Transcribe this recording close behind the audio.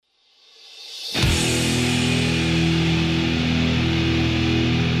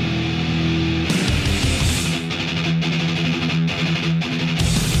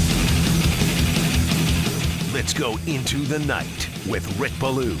Into the Night with Rick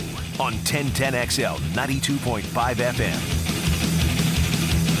Ballou on 1010XL 92.5 FM.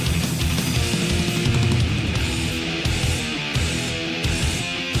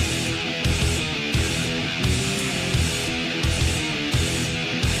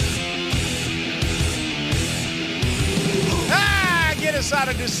 Get us out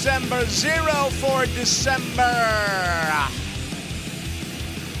of December. 0 for December.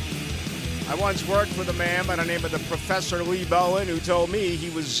 I once worked with a man by the name of the Professor Lee Bowen who told me he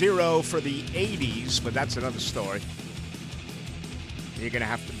was 0 for the 80s, but that's another story. You're going to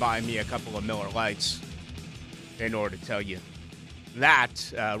have to buy me a couple of Miller Lights in order to tell you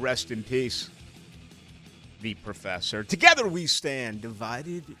that. Rest in peace, the Professor. Together we stand,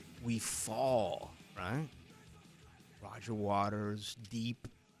 divided we fall, right? Roger Waters, deep,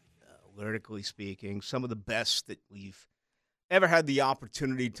 lyrically speaking, some of the best that we've ever had the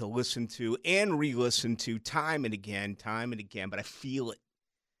opportunity to listen to and re-listen to time and again, but I feel it.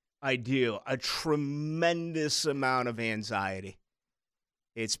 I do. A tremendous amount of anxiety.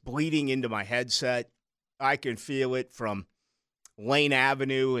 It's bleeding into my headset. I can feel it from Lane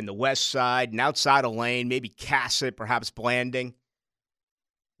Avenue in the west side and outside of Lane, maybe Cassett, perhaps Blanding.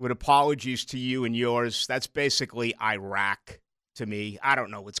 With apologies to you and yours, that's basically Iraq to me. I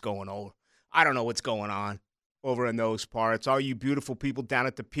don't know what's going on. I don't know what's going on over in those parts. All you beautiful people down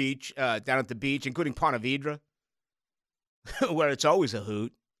at the beach, including Ponte Vedra, where it's always a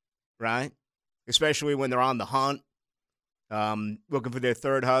hoot, right? Especially when they're on the hunt, looking for their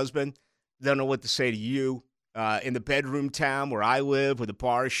third husband. Don't know what to say to you. In the bedroom town where I live, where the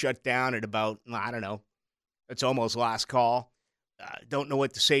bar is shut down at about, I don't know, it's almost last call. Don't know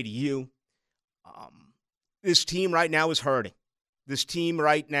what to say to you. This team right now is hurting. This team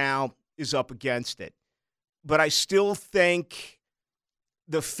right now is up against it. But I still think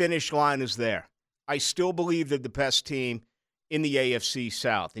the finish line is there. I still believe they're the best team in the AFC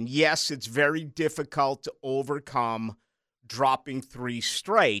South. And yes, it's very difficult to overcome dropping 3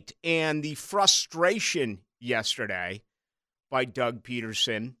 straight. And the frustration yesterday by Doug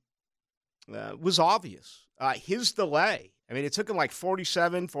Peterson was obvious. His delay. I mean, it took him like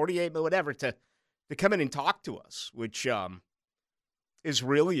 47, 48, whatever, to come in and talk to us, which is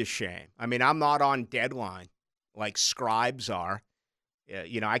really a shame. I mean, I'm not on deadline like scribes are.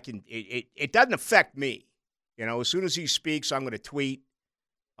 It doesn't affect me. As soon as he speaks, I'm going to tweet.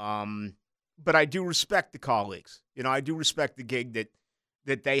 But I do respect the colleagues. I do respect the gig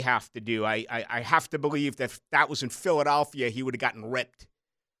that they have to do. I have to believe that if that was in Philadelphia, he would have gotten ripped.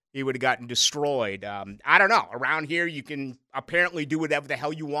 He would have gotten destroyed. I don't know. Around here, you can apparently do whatever the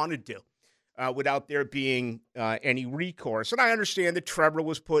hell you want to do without there being any recourse. And I understand that Trevor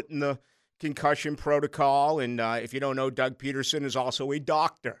was put in the concussion protocol. And if you don't know, Doug Peterson is also a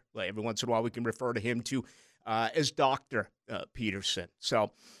doctor. Like, every once in a while, we can refer to him as Dr. Peterson.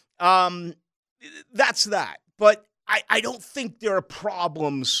 So that's that. But I don't think there are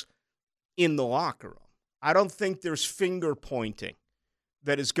problems in the locker room. I don't think there's finger pointing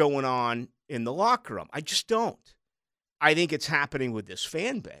that is going on in the locker room. I just don't. I think it's happening with this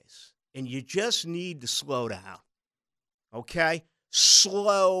fan base. And you just need to slow down. Okay?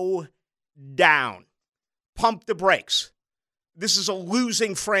 Slow down. Pump the brakes. This is a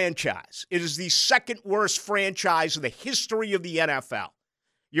losing franchise. It is the second worst franchise in the history of the NFL.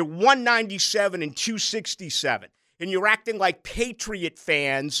 You're 197 and 267. And you're acting like Patriot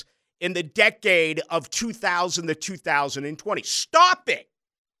fans in the decade of 2000 to 2020. Stop it.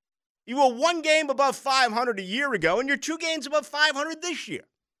 You were 1 game above 500 a year ago, and you're 2 games above 500 this year.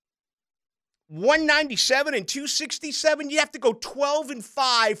 197 and 267, you have to go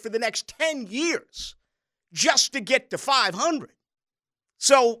 12-5 for the next 10 years just to get to 500.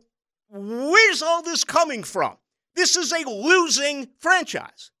 So where's all this coming from? This is a losing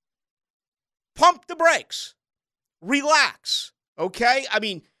franchise. Pump the brakes. Relax, okay? I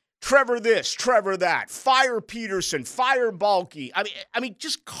mean, Trevor this, Trevor that, fire Peterson, fire Balky. I mean,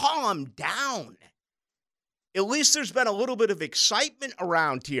 just calm down. At least there's been a little bit of excitement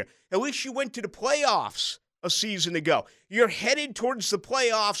around here. At least you went to the playoffs a season ago. You're headed towards the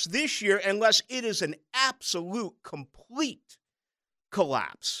playoffs this year unless it is an absolute, complete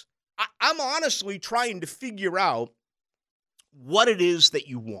collapse. I'm honestly trying to figure out what it is that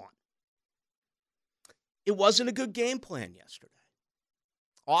you want. It wasn't a good game plan yesterday.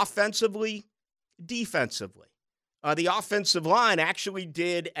 Offensively, defensively. The offensive line actually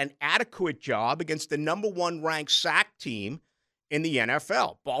did an adequate job against the number 1 ranked sack team in the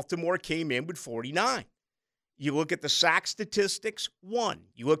NFL. Baltimore came in with 49. You look at the sack statistics, 1.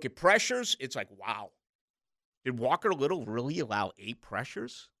 You look at pressures, it's like, wow. Did Walker Little really allow 8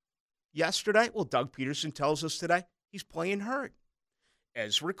 pressures yesterday? Well, Doug Peterson tells us today He's playing hurt.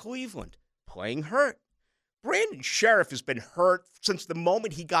 Ezra Cleveland, playing hurt. Brandon Sheriff has been hurt since the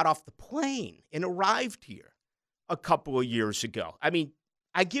moment he got off the plane and arrived here a couple of years ago. I mean,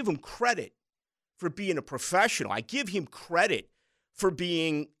 I give him credit for being a professional. I give him credit for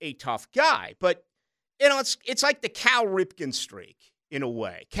being a tough guy. But, it's like the Cal Ripken streak in a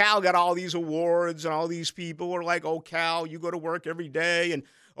way. Cal got all these awards and all these people are like, oh, Cal, you go to work every day. And,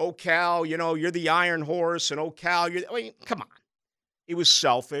 oh, Cal, you're the Iron Horse. And, oh, Cal, come on. It was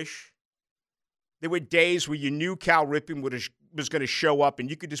selfish. There were days where you knew Cal Ripken was going to show up and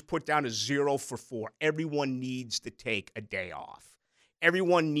you could just put down a 0 for 4. Everyone needs to take a day off.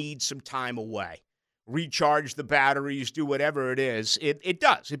 Everyone needs some time away. Recharge the batteries, do whatever it is. It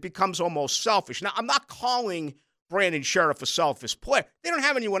does. It becomes almost selfish. Now, I'm not calling Brandon Sheriff a selfish player. They don't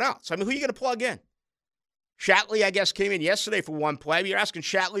have anyone else. I mean, who are you going to plug in? Shatley, I guess, came in yesterday for one play. You're asking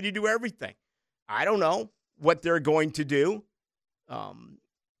Shatley to do everything. I don't know what they're going to do.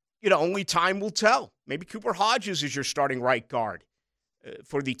 Only time will tell. Maybe Cooper Hodges is your starting right guard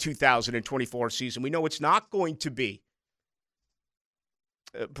for the 2024 season. We know it's not going to be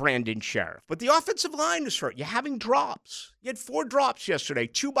Brandon Sheriff. But the offensive line is hurt. You're having drops. You had 4 drops yesterday,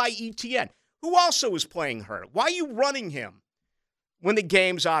 2 by ETN, who also is playing hurt. Why are you running him when the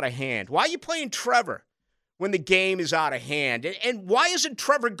game's out of hand? Why are you playing Trevor when the game is out of hand? And why isn't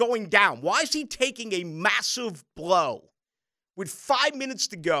Trevor going down? Why is he taking a massive blow with 5 minutes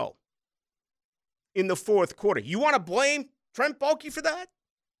to go in the fourth quarter? You want to blame Trent Baalke for that?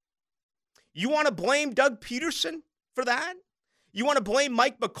 You want to blame Doug Peterson for that? You want to blame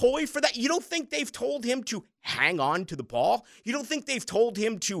Mike McCoy for that? You don't think they've told him to hang on to the ball? You don't think they've told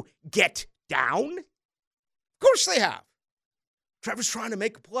him to get down? Of course they have. Trevor's trying to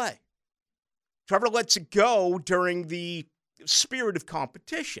make a play. Trevor lets it go during the spirit of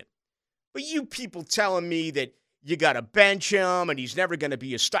competition. But you people telling me that you got to bench him and he's never going to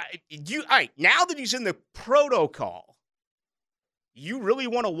be a star. All right, now that he's in the protocol, you really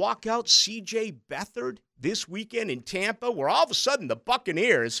want to walk out C.J. Beathard this weekend in Tampa, where all of a sudden the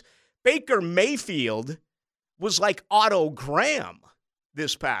Buccaneers, Baker Mayfield was like Otto Graham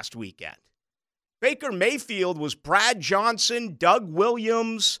this past weekend. Baker Mayfield was Brad Johnson, Doug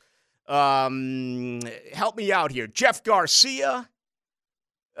Williams, help me out here, Jeff Garcia.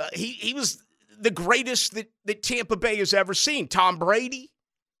 He was the greatest that Tampa Bay has ever seen. Tom Brady.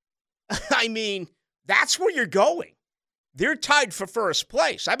 I mean, that's where you're going. They're tied for first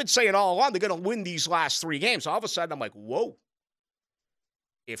place. I've been saying all along they're going to win these last 3 games. All of a sudden, I'm like, whoa.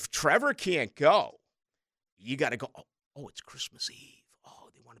 If Trevor can't go, you got to go, oh, it's Christmas Eve. Oh,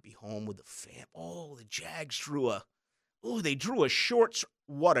 they want to be home with the fam. Oh, the Jags drew a short.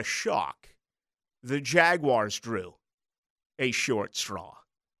 What a shock. The Jaguars drew a short straw.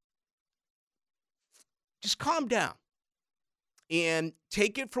 Just calm down and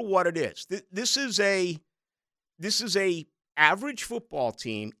take it for what it is. This is a average football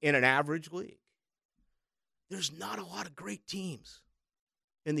team in an average league. There's not a lot of great teams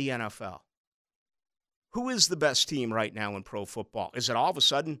in the NFL. Who is the best team right now in pro football? Is it all of a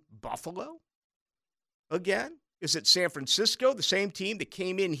sudden Buffalo again? Is it San Francisco, the same team that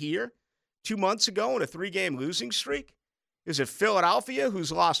came in here 2 months ago in a 3-game losing streak? Is it Philadelphia,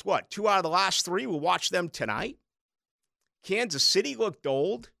 who's lost, 2 out of the last 3? We'll watch them tonight. Kansas City looked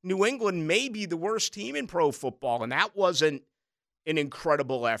old. New England may be the worst team in pro football, and that wasn't an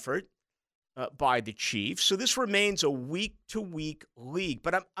incredible effort by the Chiefs. So this remains a week-to-week league.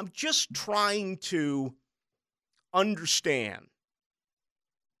 But I'm just trying to understand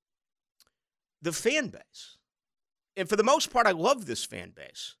the fan base. And for the most part, I love this fan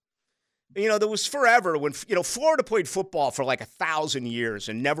base. There was forever when, Florida played football for like 1,000 years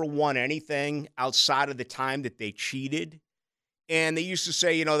and never won anything outside of the time that they cheated. And they used to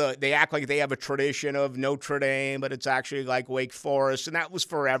say, they act like they have a tradition of Notre Dame, but it's actually like Wake Forest. And that was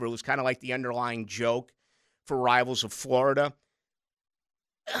forever. It was kind of like the underlying joke for rivals of Florida.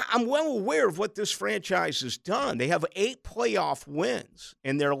 I'm well aware of what this franchise has done. They have 8 playoff wins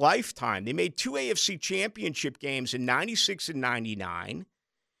in their lifetime. They made 2 AFC championship games in 96 and 99.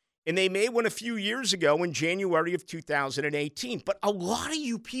 And they made one a few years ago in January of 2018. But a lot of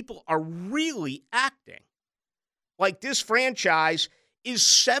you people are really acting like this franchise is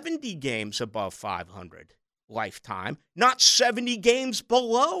 70 games above 500 lifetime, not 70 games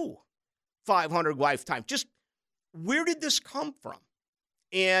below 500 lifetime. Just where did this come from?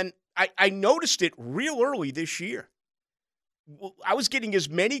 And I noticed it real early this year. I was getting as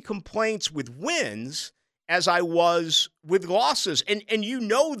many complaints with wins as I was with losses. And you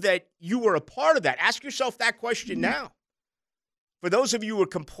know that you were a part of that. Ask yourself that question now. For those of you who are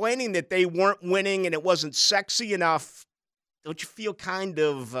complaining that they weren't winning and it wasn't sexy enough, don't you feel kind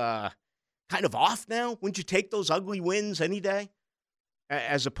of off now? Wouldn't you take those ugly wins any day,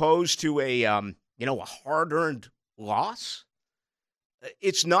 as opposed to a hard-earned loss?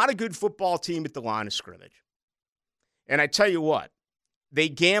 It's not a good football team at the line of scrimmage. And I tell you what, they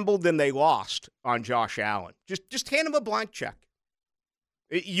gambled and they lost on Josh Allen. Just hand him a blank check.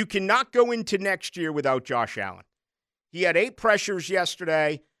 You cannot go into next year without Josh Allen. He had 8 pressures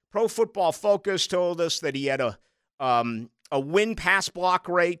yesterday. Pro Football Focus told us that he had a win pass block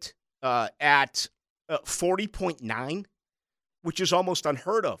rate at 40.9, which is almost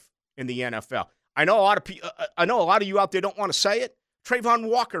unheard of in the NFL. I know a lot of you out there don't want to say it. Trayvon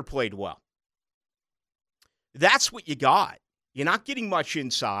Walker played well. That's what you got. You're not getting much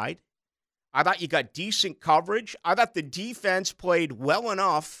inside. I thought you got decent coverage. I thought the defense played well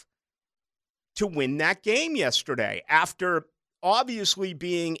enough to win that game yesterday after obviously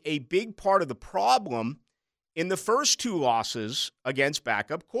being a big part of the problem in the first 2 losses against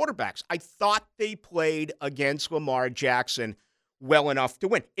backup quarterbacks. I thought they played against Lamar Jackson well enough to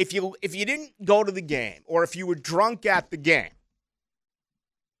win. If you didn't go to the game or if you were drunk at the game,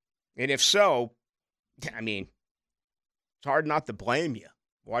 and if so, I mean, it's hard not to blame you.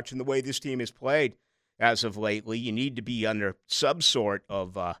 Watching the way this team has played as of lately, you need to be under some sort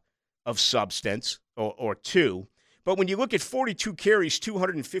of substance or two. But when you look at 42 carries,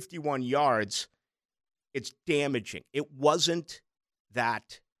 251 yards, it's damaging. It wasn't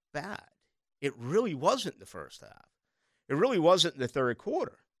that bad. It really wasn't in the first half. It really wasn't in the third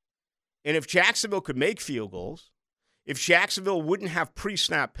quarter. And if Jacksonville could make field goals, if Jacksonville wouldn't have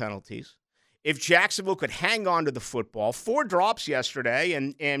pre-snap penalties, if Jacksonville could hang on to the football, 4 drops yesterday,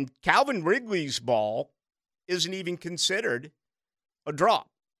 and Calvin Ridley's ball isn't even considered a drop.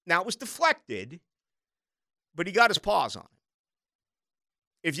 Now, it was deflected, but he got his paws on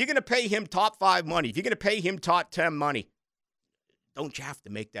it. If you're going to pay him top 5 money, if you're going to pay him top 10 money, don't you have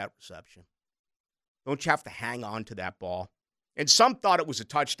to make that reception? Don't you have to hang on to that ball? And some thought it was a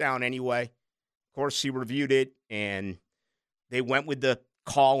touchdown anyway. Of course, he reviewed it, and they went with the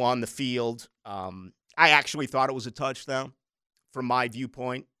call on the field. I actually thought it was a touchdown from my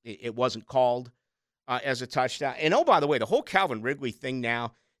viewpoint. It wasn't called as a touchdown. And, oh, by the way, the whole Calvin Ridley thing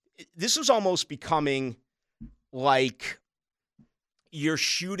now, this is almost becoming like your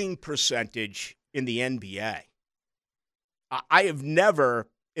shooting percentage in the NBA. I have never,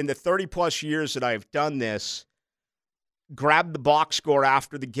 in the 30-plus years that I have done this, grabbed the box score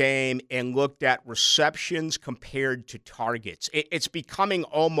after the game and looked at receptions compared to targets. It's becoming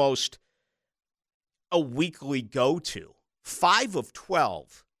almost a weekly go-to. 5 of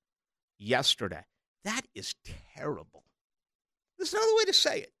 12 yesterday. That is terrible. There's no other way to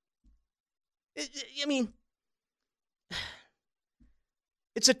say it. I mean,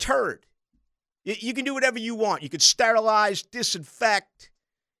 it's a turd. You can do whatever you want. You can sterilize, disinfect.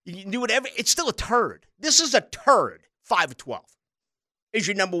 You can do whatever. It's still a turd. This is a turd. 5 of 12 is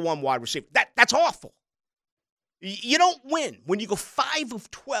your number 1 wide receiver. That's awful. You don't win when you go 5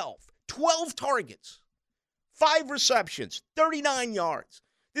 of 12, 12 targets, 5 receptions, 39 yards.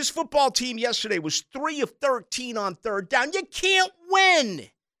 This football team yesterday was 3 of 13 on third down. You can't win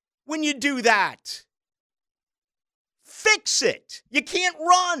when you do that. Fix it. You can't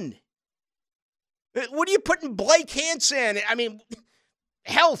run. What are you putting Blake Hansen? I mean,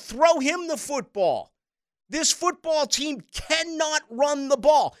 hell, throw him the football. This football team cannot run the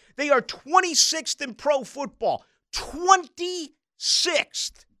ball. They are 26th in pro football.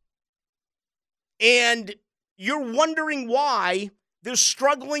 26th. And you're wondering why they're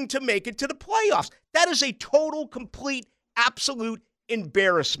struggling to make it to the playoffs. That is a total, complete, absolute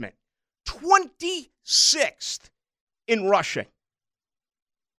embarrassment. 26th in rushing.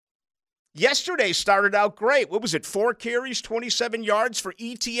 Yesterday started out great. What was it? 4 carries, 27 yards for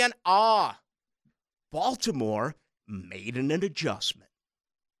ETN. Baltimore made an adjustment.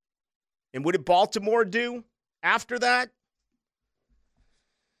 And what did Baltimore do after that?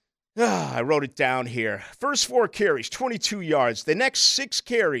 I wrote it down here. First 4 carries, 22 yards. The next 6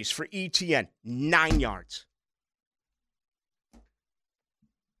 carries for ETN, 9 yards.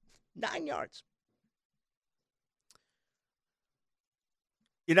 9 yards.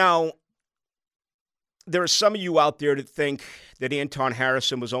 You know, there are some of you out there that think that Anton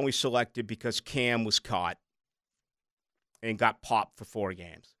Harrison was only selected because Cam was caught and got popped for 4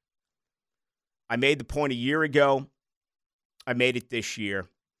 games. I made the point a year ago. I made it this year.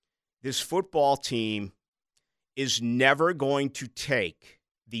 This football team is never going to take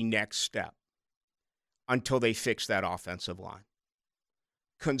the next step until they fix that offensive line.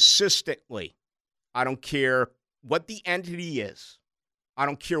 Consistently, I don't care what the entity is, I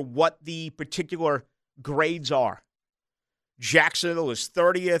don't care what the particular grades are, Jacksonville is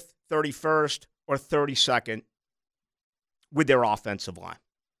 30th, 31st, or 32nd with their offensive line.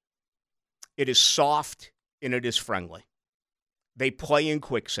 It is soft and it is friendly. They play in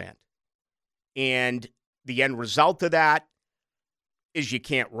quicksand. And the end result of that is you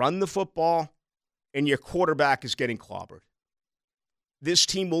can't run the football and your quarterback is getting clobbered. This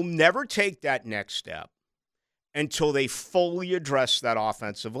team will never take that next step until they fully address that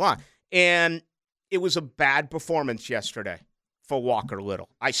offensive line. And it was a bad performance yesterday for Walker Little.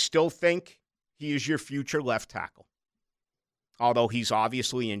 I still think he is your future left tackle, although he's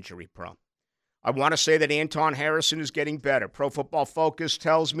obviously injury prone. I want to say that Anton Harrison is getting better. Pro Football Focus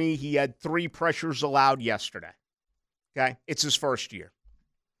tells me he had 3 pressures allowed yesterday. Okay? It's his first year.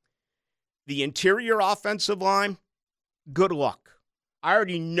 The interior offensive line, good luck. I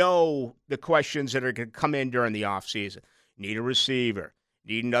already know the questions that are going to come in during the offseason. Need a receiver.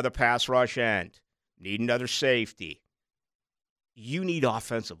 Need another pass rush end. Need another safety. You need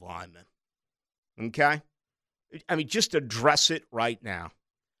offensive linemen. Okay? I mean, just address it right now.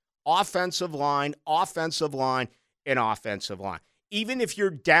 Offensive line, and offensive line. Even if you're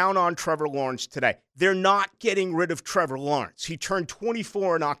down on Trevor Lawrence today, they're not getting rid of Trevor Lawrence. He turned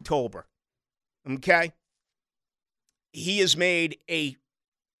 24 in October. Okay? He has made and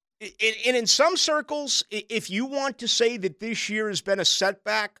in some circles, if you want to say that this year has been a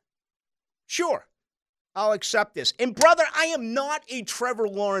setback, sure, I'll accept this. And brother, I am not a Trevor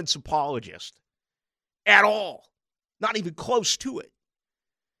Lawrence apologist at all. Not even close to it.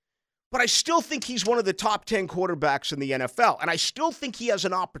 But I still think he's one of the top 10 quarterbacks in the NFL, and I still think he has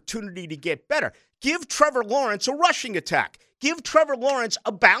an opportunity to get better. Give Trevor Lawrence a rushing attack. Give Trevor Lawrence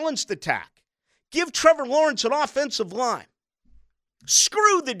a balanced attack. Give Trevor Lawrence an offensive line.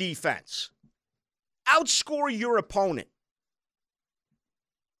 Screw the defense. Outscore your opponent.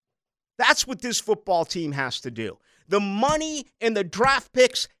 That's what this football team has to do. The money and the draft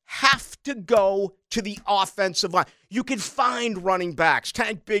picks have to go to the offensive line. You can find running backs.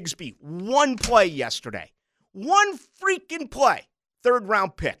 Tank Bigsby, 1 play yesterday. 1 freaking play.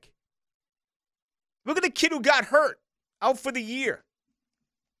 3rd-round pick. Look at the kid who got hurt, out for the year.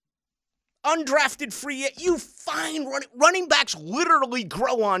 Undrafted free. You find running backs literally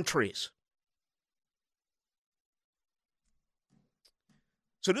grow on trees.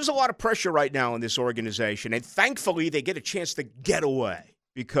 So there's a lot of pressure right now in this organization, and thankfully they get a chance to get away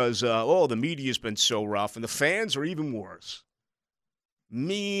because, the media's been so rough, and the fans are even worse.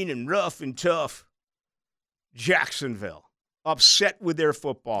 Mean and rough and tough. Jacksonville, upset with their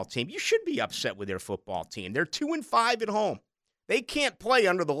football team. You should be upset with their football team. They're 2-5 at home. They can't play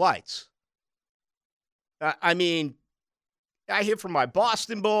under the lights. I hear from my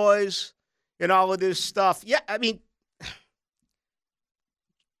Boston boys and all of this stuff. Yeah,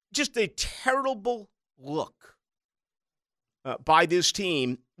 just a terrible look by this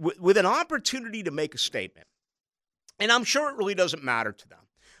team with an opportunity to make a statement. And I'm sure it really doesn't matter to them.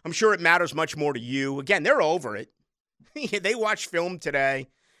 I'm sure it matters much more to you. Again, they're over it. They watch film today.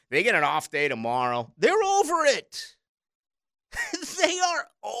 They get an off day tomorrow. They're over it. They are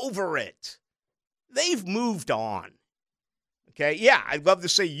over it. They've moved on. Okay? Yeah, I'd love to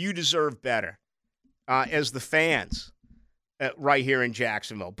say you deserve better as the fans right here in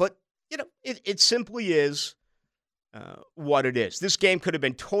Jacksonville. But, it simply is what it is. This game could have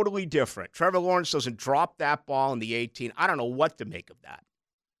been totally different. Trevor Lawrence doesn't drop that ball in the 18. I don't know what to make of that.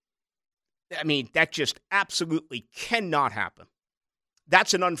 That just absolutely cannot happen.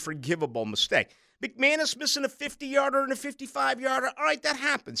 That's an unforgivable mistake. McManus missing a 50-yarder and a 55-yarder. All right, that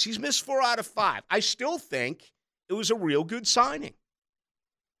happens. He's missed 4 out of 5. I still think it was a real good signing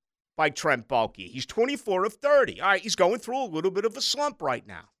by Trent Baalke. He's 24 of 30. All right, he's going through a little bit of a slump right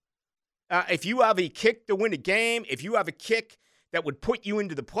now. If you have a kick to win a game, if you have a kick that would put you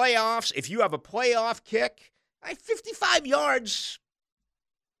into the playoffs, if you have a playoff kick, 55 yards,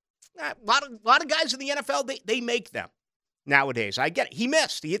 a lot of guys in the NFL, they make them nowadays. I get it. He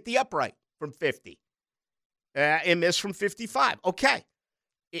missed. He hit the upright from 50 and missed from 55. Okay,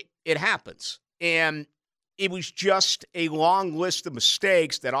 it happens. And it was just a long list of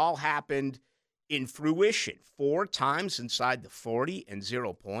mistakes that all happened in fruition. 4 times inside the 40 and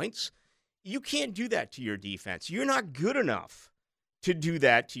 0 points. You can't do that to your defense. You're not good enough to do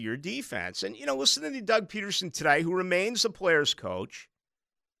that to your defense. And, listening to Doug Peterson today, who remains the players' coach,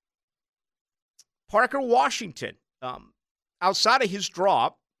 Parker Washington, outside of his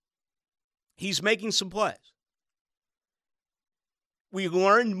drop, he's making some plays. We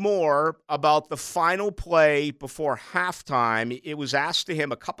learned more about the final play before halftime. It was asked to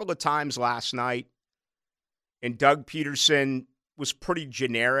him a couple of times last night. and Doug Peterson was pretty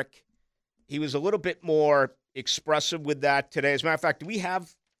generic. He was a little bit more expressive with that today. As a matter of fact, do we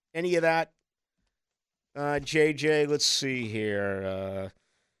have any of that? JJ, let's see here.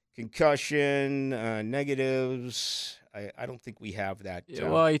 Concussion, negatives. I don't think we have that.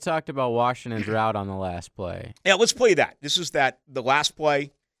 Well, he talked about Washington's route on the last play. Yeah, let's play that. This is the last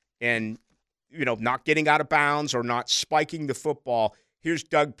play, and not getting out of bounds or not spiking the football. Here's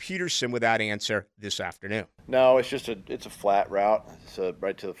Doug Peterson with that answer this afternoon. No, it's just it's a flat route. It's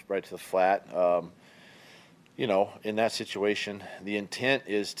right to the flat. In that situation, the intent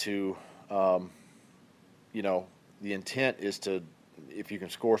is to, if you can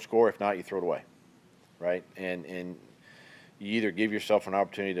score. If not, you throw it away, right? And you either give yourself an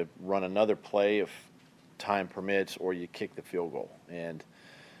opportunity to run another play if time permits, or you kick the field goal. And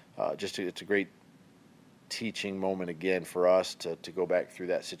it's a great teaching moment again for us to go back through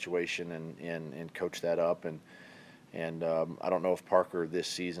that situation and coach that up. And I don't know if Parker this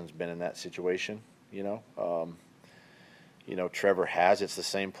season's been in that situation. Trevor has. It's the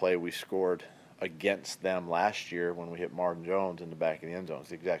same play we scored against them last year when we hit Martin Jones in the back of the end zone. It's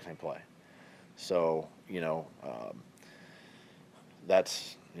the exact same play. So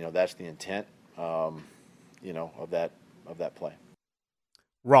that's the intent of that play.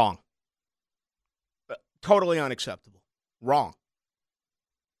 Wrong. Totally unacceptable. Wrong.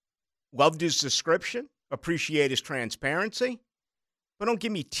 Loved his description, appreciate his transparency, but don't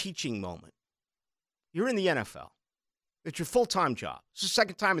give me teaching moment. You're in the NFL. It's your full-time job. It's the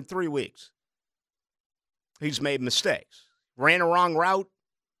second time in 3 weeks. He's made mistakes. Ran a wrong route,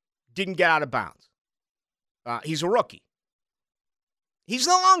 didn't get out of bounds. He's a rookie. He's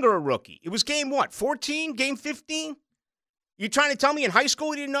no longer a rookie. It was game 14? Game 15? You trying to tell me in high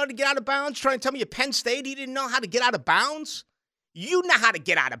school he didn't know how to get out of bounds? Trying to tell me at Penn State he didn't know how to get out of bounds? You know how to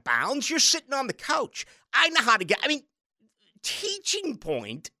get out of bounds. You're sitting on the couch. I know how to teaching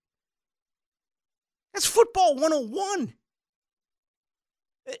point. That's football 101.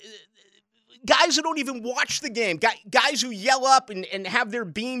 Guys who don't even watch the game, guys who yell up and have their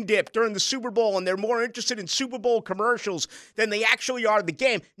bean dip during the Super Bowl, and they're more interested in Super Bowl commercials than they actually are the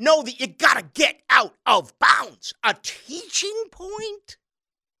game, know that you got to get out of bounds. A teaching point?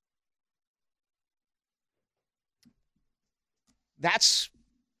 That's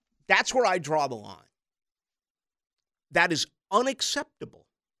where I draw the line. That is unacceptable.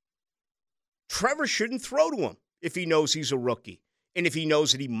 Trevor shouldn't throw to him if he knows he's a rookie and if he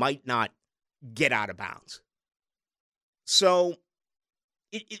knows that he might not get out of bounds. So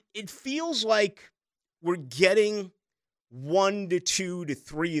it feels like we're getting 1 to 2 to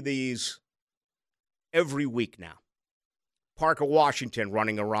 3 of these every week now. Parker Washington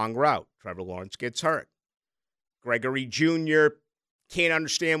running a wrong route. Trevor Lawrence gets hurt. Gregory Jr. can't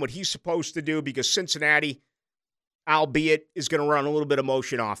understand what he's supposed to do because Cincinnati, albeit, is going to run a little bit of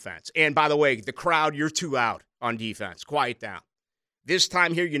motion offense. And by the way, the crowd, you're too loud on defense. Quiet down. This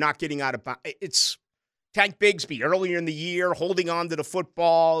time here, you're not getting out of bounds. It's Tank Bigsby earlier in the year, holding on to the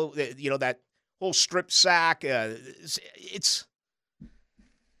football, that whole strip sack. It's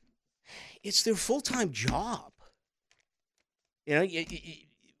their full-time job.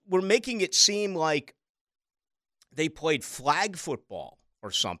 We're making it seem like they played flag football or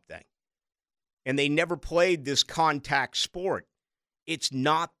something, and they never played this contact sport. It's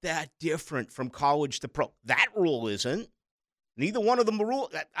not that different from college to pro. That rule isn't. Neither one of them rule.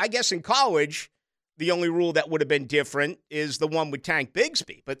 I guess in college, the only rule that would have been different is the one with Tank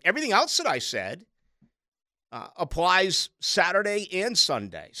Bigsby. But everything else that I said applies Saturday and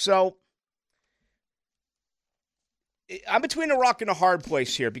Sunday. So I'm between a rock and a hard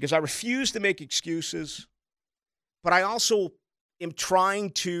place here because I refuse to make excuses, but I also am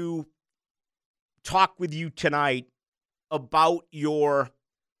trying to talk with you tonight about your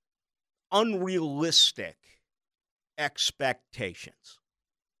unrealistic expectations.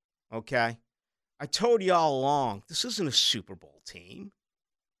 Okay? I told you all along, this isn't a Super Bowl team.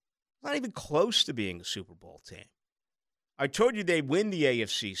 Not even close to being a Super Bowl team. I told you they'd win the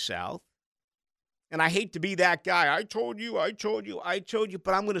AFC South. And I hate to be that guy. I told you,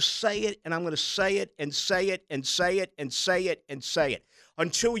 but I'm going to say it, and I'm going to say it, and say it, and say it, and say it, and say it.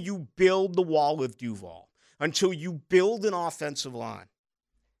 Until you build the wall of Duval. Until you build an offensive line.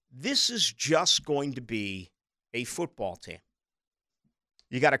 This is just going to be a football team.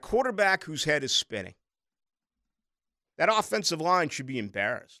 You got a quarterback whose head is spinning. That offensive line should be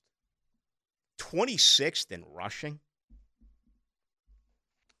embarrassed. 26th in rushing.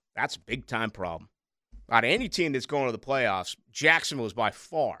 That's a big-time problem. Out of any team that's going to the playoffs, Jacksonville is by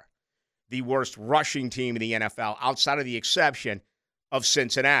far the worst rushing team in the NFL outside of the exception of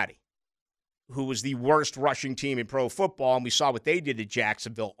Cincinnati, who was the worst rushing team in pro football, and we saw what they did to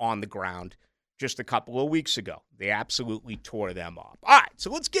Jacksonville on the ground just a couple of weeks ago. They absolutely tore them up. All right,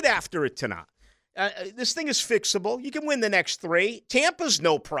 so let's get after it tonight. This thing is fixable. You can win the next 3. Tampa's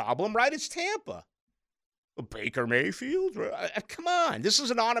no problem, right? It's Tampa. Baker Mayfield? Come on. This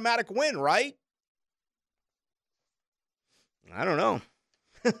is an automatic win, right? I don't know.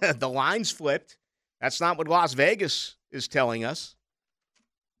 The line's flipped. That's not what Las Vegas is telling us.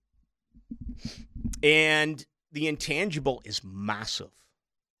 And the intangible is massive.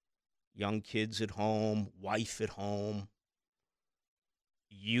 Young kids at home, wife at home.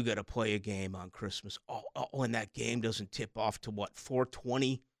 You got to play a game on Christmas. Oh, and that game doesn't tip off to what,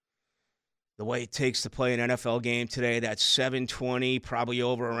 4:20? The way it takes to play an NFL game today, that's 7:20, probably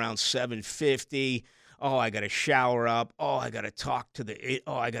over around 7:50. Oh, I got to shower up. Oh, I got to talk to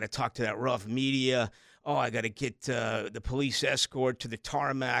that rough media. Oh, I got to get the police escort to the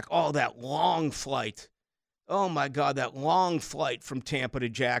tarmac. Oh, that long flight. Oh, my God, that long flight from Tampa to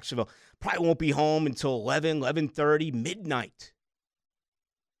Jacksonville. Probably won't be home until 11:30, midnight.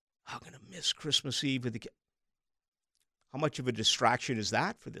 I'm going to miss Christmas Eve with the kids. How much of a distraction is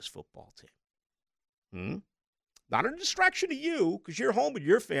that for this football team? Not a distraction to you because you're home with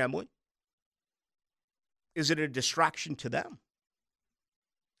your family. Is it a distraction to them?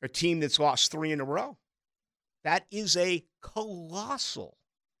 A team that's lost 3 in a row. That is a colossal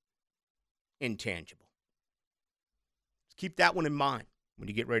intangible. Keep that one in mind when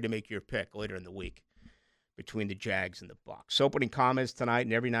you get ready to make your pick later in the week between the Jags and the Bucs. Opening comments tonight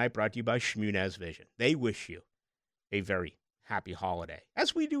and every night brought to you by Shmunez Vision. They wish you a very happy holiday,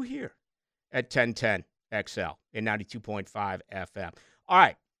 as we do here at 1010 XL and 92.5 FM. All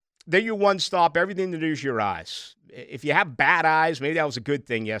right, they're your one-stop, everything to do is your eyes. If you have bad eyes, maybe that was a good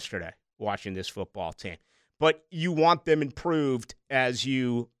thing yesterday, watching this football team. But you want them improved as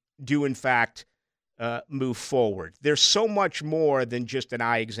you do, in fact, move forward. There's so much more than just an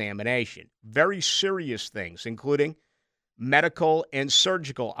eye examination. Very serious things, including medical and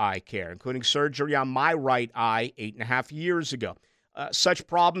surgical eye care, including surgery on my right eye 8.5 years ago. Such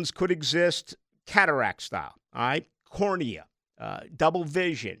problems could exist cataract style, all right? Cornea, double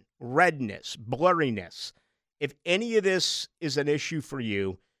vision, redness, blurriness. If any of this is an issue for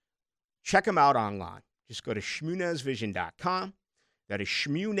you, check them out online. Just go to shmunezvision.com. That is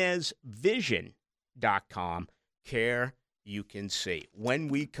shmunezvision.com. Care you can see. When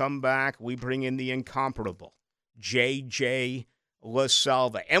we come back, we bring in the incomparable J.J.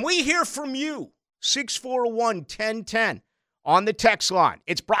 LaSalva. And we hear from you, 641-1010 on the text line.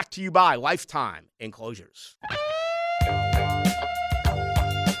 It's brought to you by Lifetime Enclosures.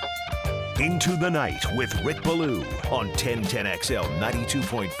 Into the Night with Rick Ballou on 1010XL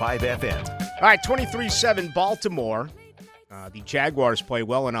 92.5 FM. All right, 23-7 Baltimore. The Jaguars play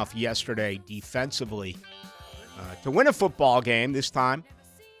well enough yesterday defensively to win a football game this time.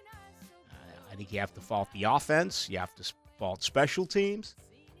 I think you have to fault the offense. You have to fault special teams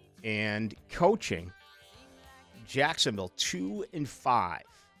and coaching. Jacksonville 2-5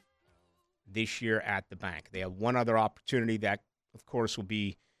 this year at the bank. They have one other opportunity that, of course, will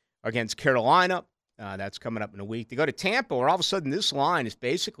be against Carolina. That's coming up in a week. They go to Tampa, where all of a sudden this line is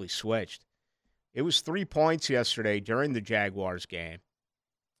basically switched. It was 3 points yesterday during the Jaguars game.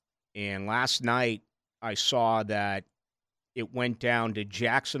 And last night I saw that it went down to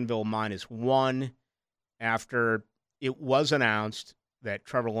Jacksonville -1 after it was announced that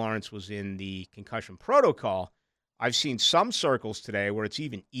Trevor Lawrence was in the concussion protocol. I've seen some circles today where it's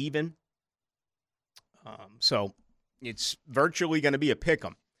even. So it's virtually going to be a pick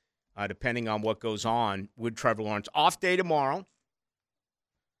 'em, depending on what goes on with Trevor Lawrence. Off day tomorrow.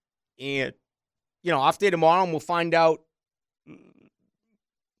 And, off day tomorrow, and we'll find out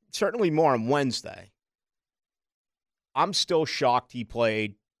certainly more on Wednesday. I'm still shocked he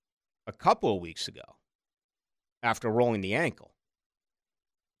played a couple of weeks ago after rolling the ankle.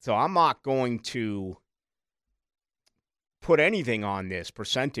 So I'm not going to put anything on this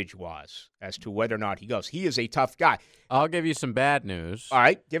percentage-wise as to whether or not he goes. He is a tough guy. I'll give you some bad news. All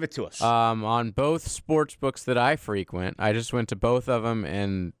right, give it to us. On both sports books that I frequent, I just went to both of them,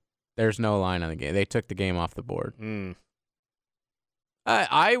 and there's no line on the game. They took the game off the board.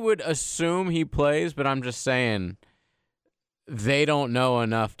 I would assume he plays, but I'm just saying they don't know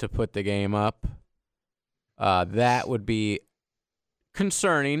enough to put the game up. That would be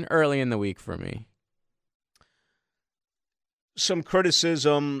concerning early in the week for me. Some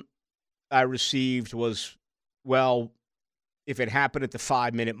criticism I received was, well, if it happened at the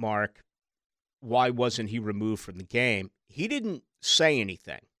 5-minute mark, why wasn't he removed from the game? He didn't say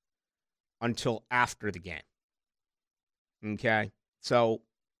anything until after the game. Okay? So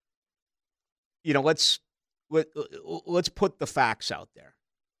let's put the facts out there.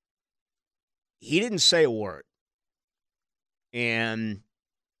 He didn't say a word. And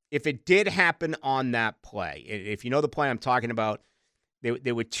if it did happen on that play, if you know the play I'm talking about,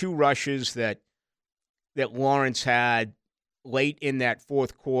 there were two rushes that Lawrence had late in that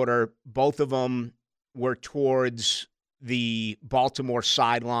fourth quarter. Both of them were towards the Baltimore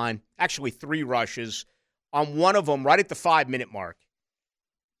sideline. Actually, three rushes. On one of them, right at the 5-minute mark,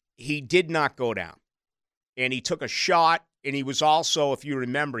 he did not go down. And he took a shot, and he was also, if you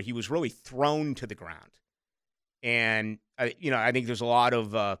remember, he was really thrown to the ground. And, I think there's a lot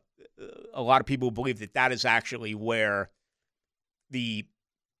of people who believe that is actually where the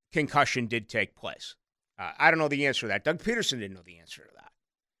concussion did take place. I don't know the answer to that. Doug Peterson didn't know the answer to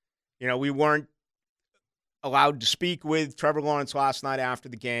that. We weren't allowed to speak with Trevor Lawrence last night after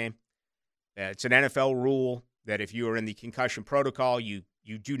the game. It's an NFL rule that if you are in the concussion protocol, you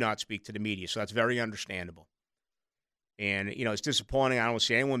do not speak to the media. So that's very understandable. And, it's disappointing. I don't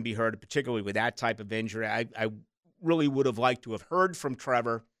see anyone be hurt, particularly with that type of injury. I really would have liked to have heard from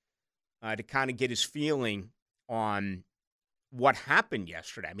Trevor to kind of get his feeling on what happened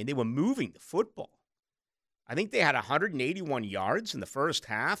yesterday. I mean, they were moving the football. I think they had 181 yards in the first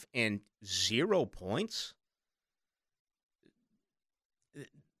half and 0 points.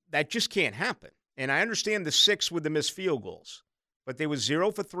 That just can't happen. And I understand the 6 with the missed field goals, but they were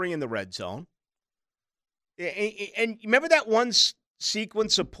 0 for 3 in the red zone. And remember that one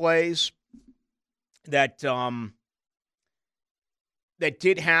sequence of plays that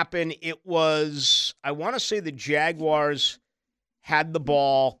did happen? It was, I want to say the Jaguars had the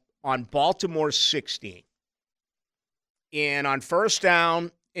ball on Baltimore 16. And on first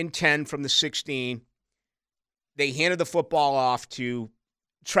down and 10 from the 16, they handed the football off to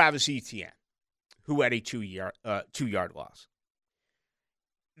Travis Etienne, who had a 2-yard loss.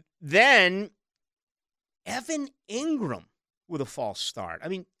 Then Evan Ingram with a false start. I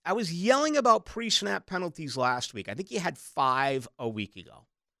mean, I was yelling about pre-snap penalties last week. I think he had 5 a week ago,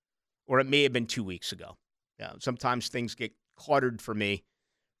 or it may have been 2 weeks ago. Sometimes things get cluttered for me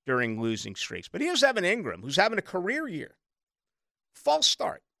during losing streaks. But here's Evan Ingram, who's having a career year. False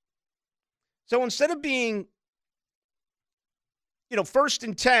start. So instead of being, first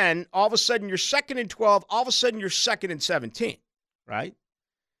and 10, all of a sudden you're second and 12, all of a sudden you're second and 17, right?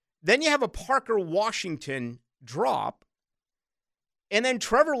 Then you have a Parker Washington drop. And then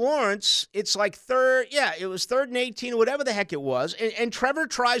Trevor Lawrence, it's like it was 3rd and 18 or whatever the heck it was. And Trevor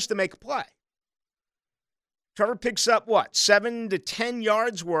tries to make a play. Trevor picks up, 7 to 10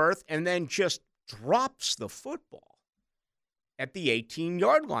 yards worth and then just drops the football at the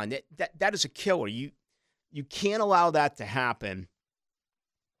 18-yard line. That is a killer. You can't allow that to happen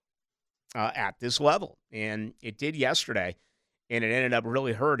at this level. And it did yesterday, and it ended up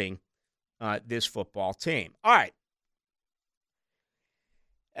really hurting this football team. All right.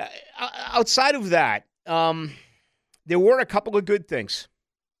 Outside of that, there were a couple of good things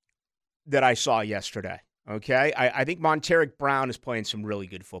that I saw yesterday, okay? I think Monteric Brown is playing some really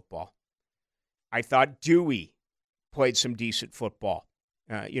good football. I thought Dewey played some decent football.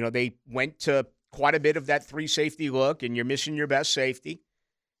 They went to quite a bit of that 3-safety look, and you're missing your best safety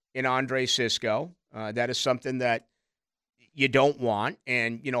in Andre Sisco. That is something that you don't want,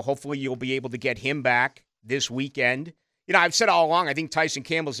 and, hopefully you'll be able to get him back this weekend. I've said all along, I think Tyson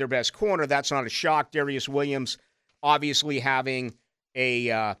Campbell's their best corner. That's not a shock. Darius Williams obviously having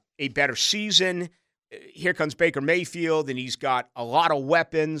a better season. Here comes Baker Mayfield, and he's got a lot of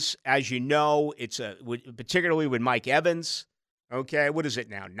weapons. As you know, particularly with Mike Evans. Okay, what is it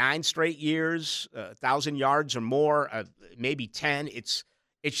now? 9 straight years, 1,000 yards or more, maybe 10. It's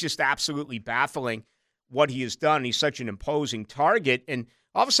just absolutely baffling what he has done. He's such an imposing target. And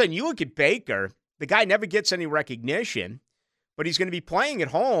all of a sudden, you look at Baker, the guy never gets any recognition, but he's going to be playing at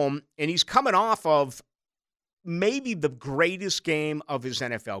home, and he's coming off of maybe the greatest game of his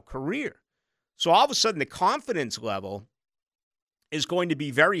NFL career. So all of a sudden, the confidence level is going to be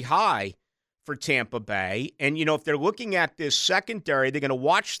very high for Tampa Bay. And, if they're looking at this secondary, they're going to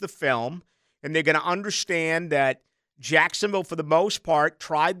watch the film, and they're going to understand that Jacksonville, for the most part,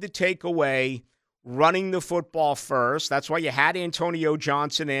 tried to take away running the football first. That's why you had Antonio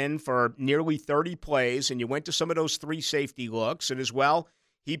Johnson in for nearly 30 plays, and you went to some of those 3-safety looks. And as well,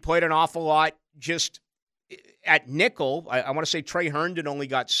 he played an awful lot just at nickel. I want to say Trey Herndon only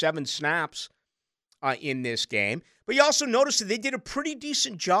got 7 snaps in this game. But you also noticed that they did a pretty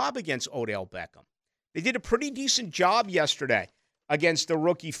decent job against Odell Beckham. They did a pretty decent job yesterday against the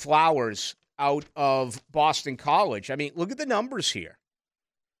rookie Flowers out of Boston College. I mean, look at the numbers here.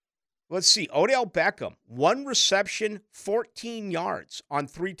 Let's see. Odell Beckham, 1 reception, 14 yards on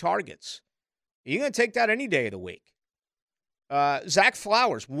 3 targets. You're going to take that any day of the week. Zach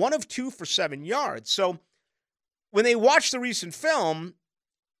Flowers, 1 of 2 for 7 yards. So when they watch the recent film,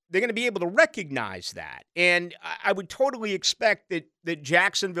 they're going to be able to recognize that. And I would totally expect that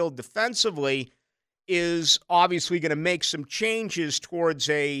Jacksonville defensively is obviously going to make some changes towards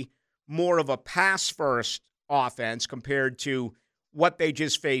a more of a pass-first offense compared to what they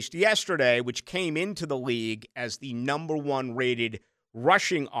just faced yesterday, which came into the league as the number 1 rated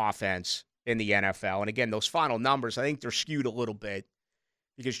rushing offense in the NFL. And again, those final numbers, I think they're skewed a little bit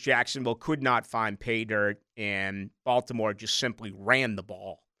because Jacksonville could not find pay dirt and Baltimore just simply ran the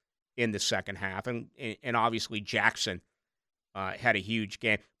ball in the second half. And obviously Jackson had a huge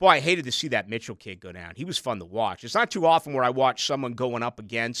game. Boy, I hated to see that Mitchell kid go down. He was fun to watch. It's not too often where I watch someone going up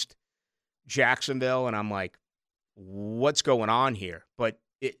against Jacksonville and I'm like, what's going on here? But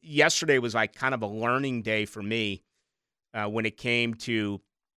yesterday was like kind of a learning day for me when it came to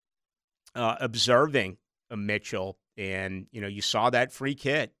observing Mitchell. And, you saw that freak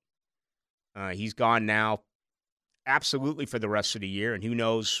hit. He's gone now absolutely for the rest of the year, and who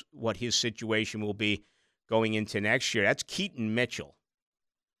knows what his situation will be going into next year. That's Keaton Mitchell.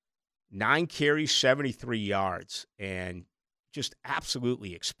 9 carries, 73 yards, and just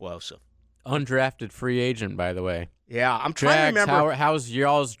absolutely explosive. Undrafted free agent, by the way. Yeah, I'm trying to remember. How's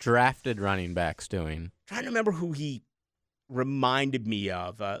y'all's drafted running backs doing? Trying to remember who he reminded me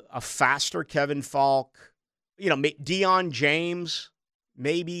of. A faster Kevin Falk. Deion James,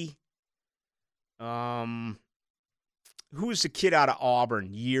 maybe. Who was the kid out of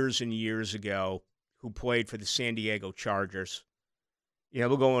Auburn years and years ago who played for the San Diego Chargers? He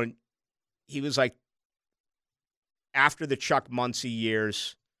was like after the Chuck Muncie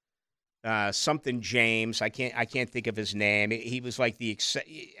years. Something James. I can't think of his name. He was like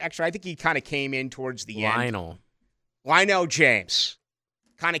actually, I think he kind of came in towards the end. Lionel James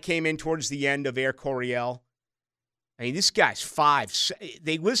kind of came in towards the end of Air Coryell. I mean, this guy's 5.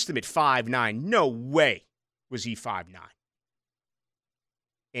 They list him at 5'9". No way was he 5'9".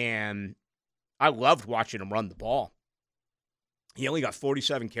 And I loved watching him run the ball. He only got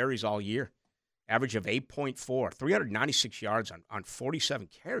 47 carries all year, average of 8.4, 396 yards on 47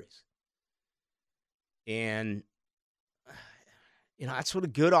 carries. And, that's what a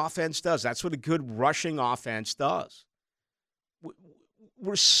good offense does. That's what a good rushing offense does.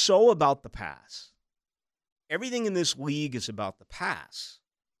 We're so about the pass. Everything in this league is about the pass.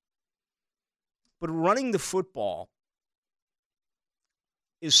 But running the football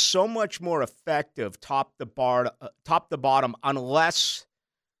is so much more effective top to bottom unless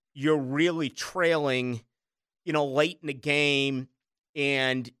you're really trailing, late in the game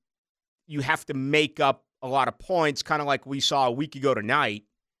and you have to make up a lot of points, kind of like we saw a week ago tonight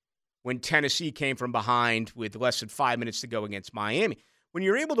when Tennessee came from behind with less than 5 minutes to go against Miami. When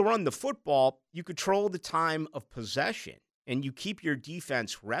you're able to run the football, you control the time of possession and you keep your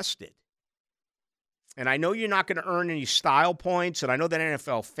defense rested. And I know you're not going to earn any style points, and I know that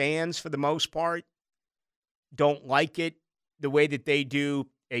NFL fans, for the most part, don't like it the way that they do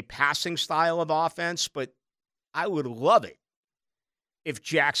a passing style of offense, but I would love it if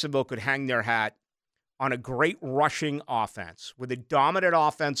Jacksonville could hang their hat on a great rushing offense with a dominant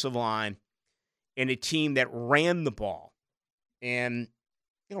offensive line and a team that ran the ball. And,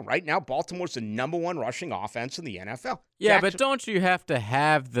 right now, Baltimore's the number 1 rushing offense in the NFL. Yeah, but don't you have to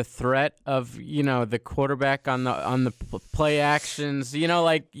have the threat of, the quarterback on the play actions?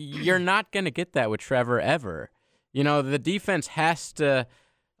 You're not going to get that with Trevor ever. The defense has to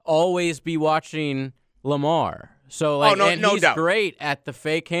always be watching Lamar. So, he's great at the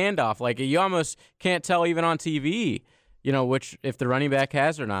fake handoff. You almost can't tell even on TV, which if the running back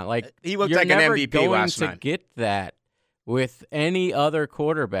has or not. He looked like an MVP last night. You're never going to get that with any other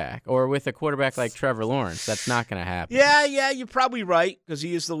quarterback or with a quarterback like Trevor Lawrence. That's not going to happen. Yeah, you're probably right because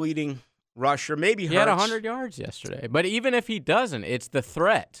he is the leading rusher. Maybe Hurts. He had 100 yards yesterday. But even if he doesn't, it's the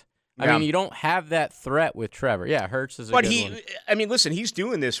threat. I mean, you don't have that threat with Trevor. Yeah, Hurts is a good one. I mean, listen, he's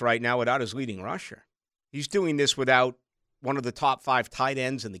doing this right now without his leading rusher. He's doing this without one of the top 5 tight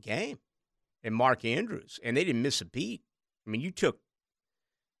ends in the game, and Mark Andrews, and they didn't miss a beat. I mean, you took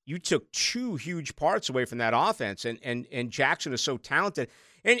 2 huge parts away from that offense, and Jackson is so talented.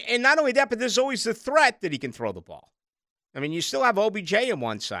 And not only that, but there's always the threat that he can throw the ball. I mean, you still have OBJ on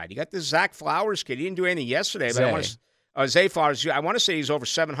one side. You got this Zach Flowers kid. He didn't do anything yesterday, but Zay Flowers, I want to say he's over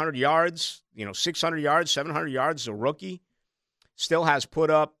 700 yards, 600 yards, 700 yards as a rookie. Still has put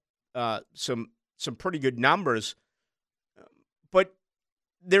up some pretty good numbers. But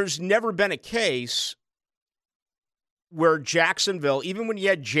there's never been a case where Jacksonville, even when you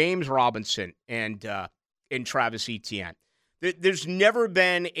had James Robinson and Travis Etienne, there's never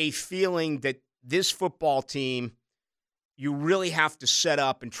been a feeling that this football team, you really have to set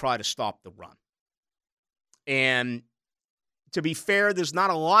up and try to stop the run. And to be fair, there's not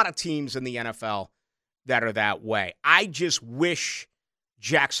a lot of teams in the NFL that are that way. I just wish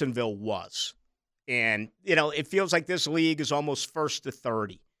Jacksonville was. And, it feels like this league is almost first to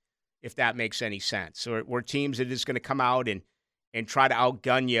 30, if that makes any sense. Or we're teams that is going to come out and try to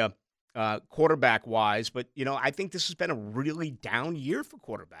outgun you quarterback-wise. But, I think this has been a really down year for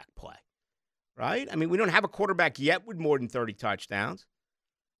quarterback play, right? I mean, we don't have a quarterback yet with more than 30 touchdowns.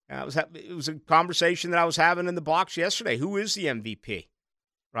 It was a conversation that I was having in the box yesterday. Who is the MVP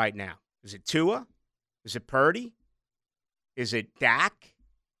right now? Is it Tua? Is it Purdy? Is it Dak?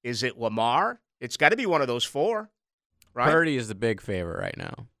 Is it Lamar? It's got to be one of those four, right? Purdy is the big favorite right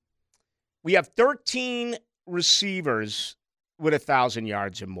now. We have 13 receivers with 1,000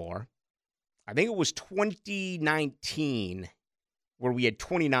 yards or more. I think it was 2019 where we had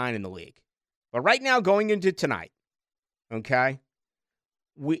 29 in the league. But right now, going into tonight, okay,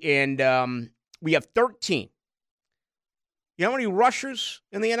 we have 13. You know how many rushers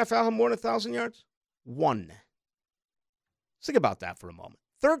in the NFL have more than 1,000 yards? 1. Let's think about that for a moment.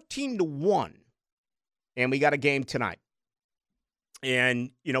 13-1, and we got a game tonight. And,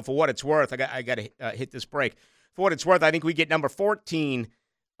 for what it's worth, I got to hit this break. For what it's worth, I think we get number 14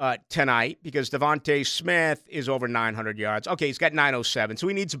 tonight because Devontae Smith is over 900 yards. Okay, he's got 907, so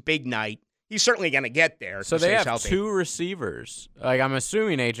he needs a big night. He's certainly going to get there. So they have 2 receivers. I'm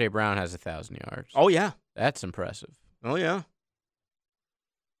assuming A.J. Brown has 1,000 yards. Oh, yeah. That's impressive. Oh, yeah.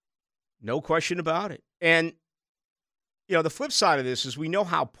 No question about it. And, the flip side of this is we know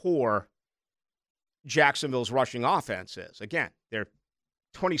how poor Jacksonville's rushing offense is. Again, they're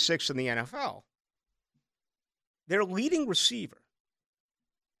 26th in the NFL. Their leading receiver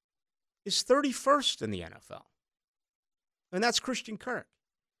is 31st in the NFL. And that's Christian Kirk.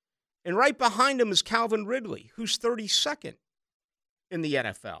 And right behind him is Calvin Ridley, who's 32nd in the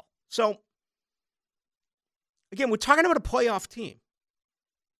NFL. So, again, we're talking about a playoff team.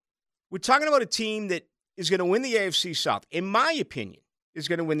 We're talking about a team that is going to win the AFC South, in my opinion, is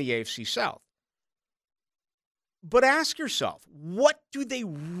going to win the AFC South. But ask yourself, what do they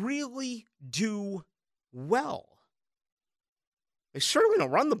really do well? They certainly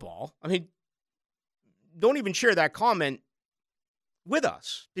don't run the ball. I mean, don't even share that comment with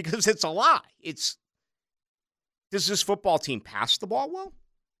us because it's a lie. Does this football team pass the ball well?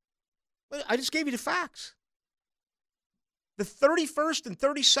 I just gave you the facts. The 31st and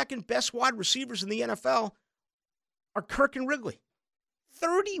 32nd best wide receivers in the NFL are Kirk and Ridley.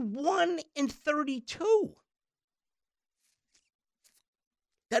 31 and 32.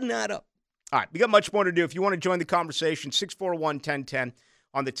 Doesn't add up. All right, we got much more to do. If you want to join the conversation, 641-1010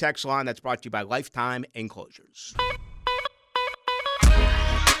 on the text line. That's brought to you by Lifetime Enclosures.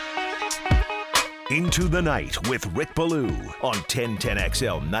 Into the Night with Rick Ballou on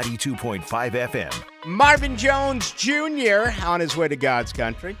 1010XL 92.5 FM. Marvin Jones Jr. on his way to God's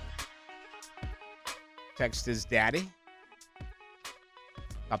country. Text his daddy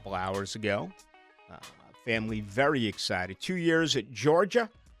a couple hours ago. Family very excited. 2 years at Georgia.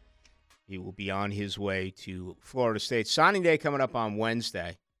 He will be on his way to Florida State. Signing day coming up on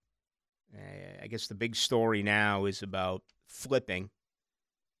Wednesday. I guess the big story now is about flipping.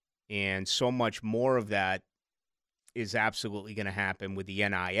 And so much more of that is absolutely going to happen with the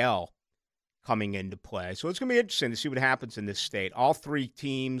NIL coming into play. So it's going to be interesting to see what happens in this state. All 3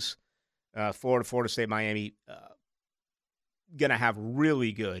 teams, Florida, Florida State, Miami, going to have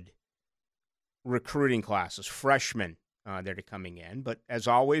really good recruiting classes, freshmen that are coming in. But as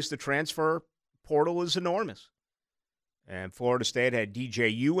always, the transfer portal is enormous. And Florida State had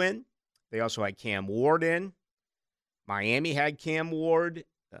DJU in. They also had Cam Ward in. Miami had Cam Ward.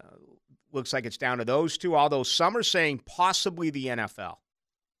 Looks like it's down to those 2, although some are saying possibly the NFL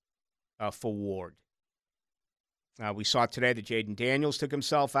for Ward. We saw today that Jaden Daniels took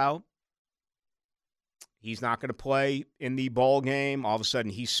himself out. He's not going to play in the bowl game. All of a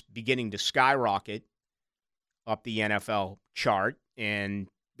sudden, he's beginning to skyrocket up the NFL chart, and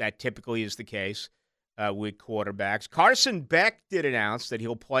that typically is the case with quarterbacks. Carson Beck did announce that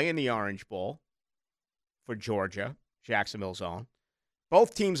he'll play in the Orange Bowl for Georgia, Jacksonville's own.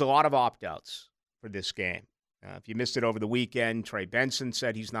 Both teams, a lot of opt-outs for this game. If you missed it over the weekend, Trey Benson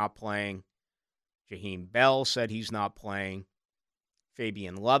said he's not playing. Jaheim Bell said he's not playing.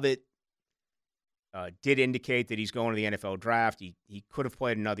 Fabian Lovett did indicate that he's going to the NFL draft. He could have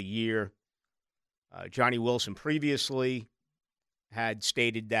played another year. Johnny Wilson previously had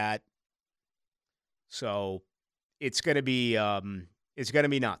stated that. So it's going to be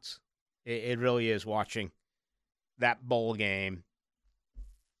nuts. It really is watching that bowl game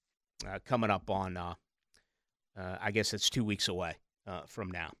coming up on, I guess it's 2 weeks away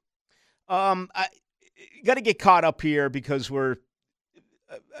from now. I got to get caught up here because I've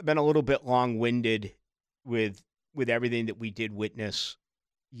been a little bit long-winded with everything that we did witness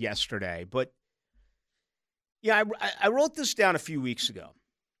yesterday. But, yeah, I wrote this down a few weeks ago,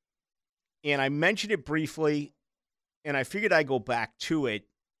 and I mentioned it briefly, and I figured I'd go back to it.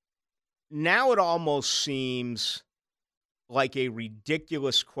 Now it almost seems like a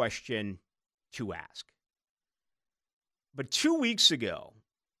ridiculous question to ask. But 2 weeks ago,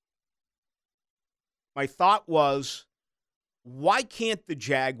 my thought was, why can't the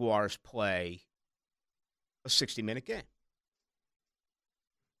Jaguars play a 60-minute game?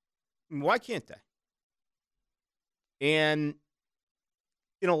 Why can't they? And,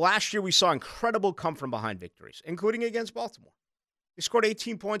 last year we saw incredible come-from-behind victories, including against Baltimore. They scored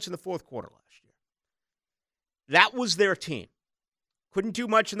 18 points in the fourth quarter last year. That was their team. Couldn't do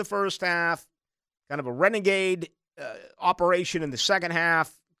much in the first half. Kind of a renegade operation in the second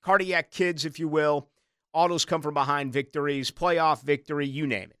half. Cardiac kids, if you will. All those come-from-behind victories, playoff victory, you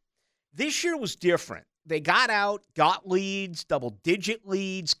name it. This year was different. They got out, got leads, double-digit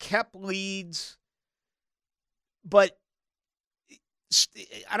leads, kept leads. But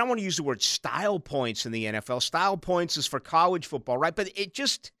I don't want to use the word style points in the NFL. Style points is for college football, right? But it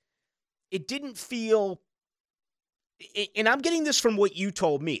didn't feel, and I'm getting this from what you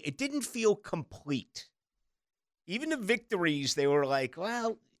told me, it didn't feel complete. Even the victories, they were like,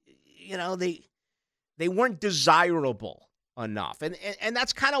 well, they weren't desirable enough. And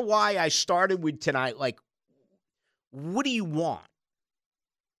that's kind of why I started with tonight, like, what do you want?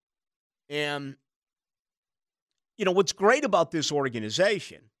 And, what's great about this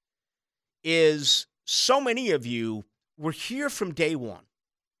organization is so many of you were here from day one.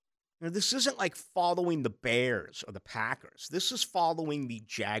 This isn't like following the Bears or the Packers. This is following the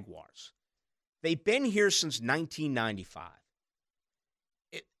Jaguars. They've been here since 1995.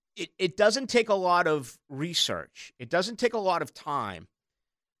 It doesn't take a lot of research. It doesn't take a lot of time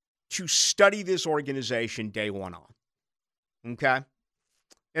to study this organization day one on. Okay?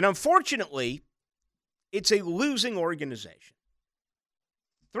 And unfortunately, it's a losing organization.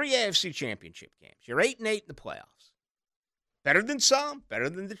 3 AFC championship games. You're 8-8 in the playoffs. Better than some, better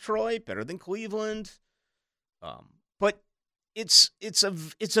than Detroit, better than Cleveland. But it's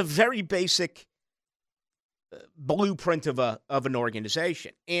a very basic blueprint of an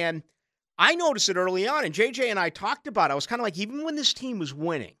organization. And I noticed it early on, and JJ and I talked about it. I was kind of like, even when this team was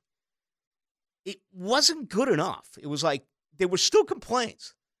winning, it wasn't good enough. It was like there were still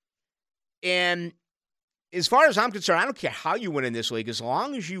complaints. And as far as I'm concerned, I don't care how you win in this league. As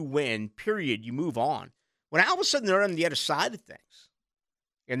long as you win, period, you move on. When all of a sudden they're on the other side of things,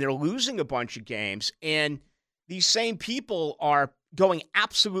 and they're losing a bunch of games, and these same people are going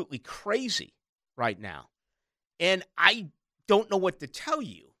absolutely crazy right now. And I don't know what to tell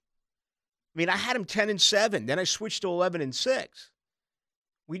you. I mean, I had him 10-7. Then I switched to 11-6.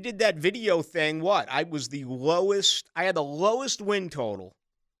 We did that video thing. I had the lowest win total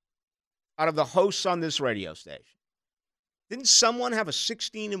out of the hosts on this radio station. Didn't someone have a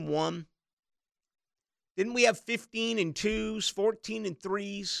 16-1? Didn't we have 15-2s,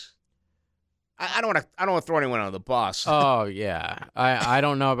 14-3s? I don't want to throw anyone on the bus. Oh yeah, I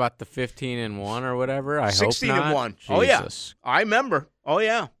don't know about the 15-1 or whatever. I 16 hope not. and 1. Jesus. Oh yeah, I remember. Oh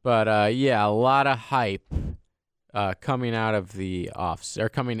yeah. But yeah, a lot of hype coming out of the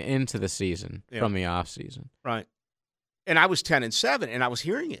coming into the season from the off season. Right. And I was 10-7, and I was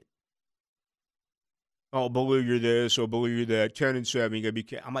hearing it. Oh, Ballou, you're this. Oh, Ballou, you're that. 10-7. You gotta be.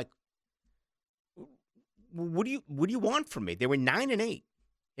 I'm like, what do you want from me? They were 9-8.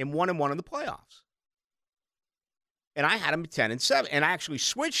 And 1-1 in the playoffs. And I had them at 10-7. And I actually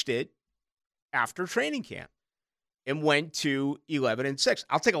switched it after training camp and went to 11-6.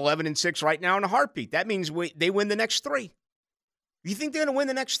 I'll take 11-6 right now in a heartbeat. That means they win the next 3. You think they're going to win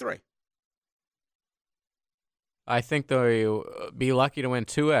the next 3? I think they'll be lucky to win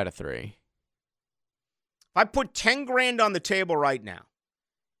 2 out of 3. If I put $10,000 on the table right now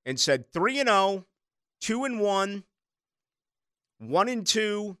and said 3-0, 2-1,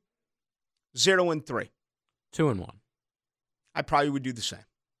 1-2, 0-3. 2-1. I probably would do the same.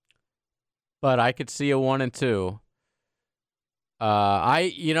 But I could see a 1-2.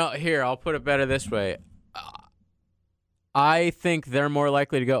 Here, I'll put it better this way. I think they're more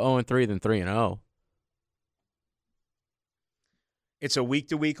likely to go 0-3 than 3-0. It's a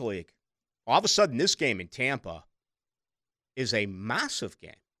week-to-week league. All of a sudden, this game in Tampa is a massive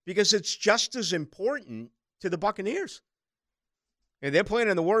game because it's just as important to the Buccaneers. And they're playing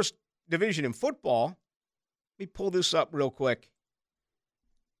in the worst division in football. Let me pull this up real quick.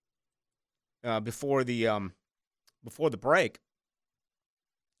 before the break.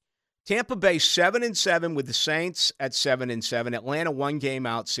 Tampa Bay 7-7 with the Saints at 7-7. Atlanta 1 game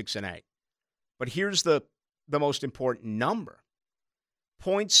out, 6-8. But here's the most important number.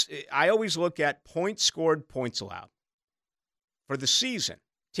 Points. I always look at points scored, points allowed. For the season,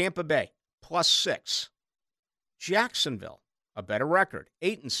 Tampa Bay +6. Jacksonville, a better record,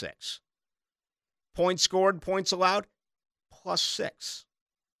 8-6. Points scored, points allowed, +6.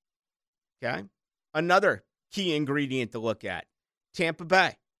 Okay? Another key ingredient to look at, Tampa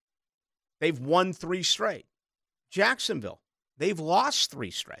Bay. They've won 3 straight. Jacksonville, they've lost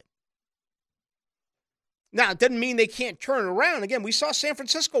 3 straight. Now, it doesn't mean they can't turn around. Again, we saw San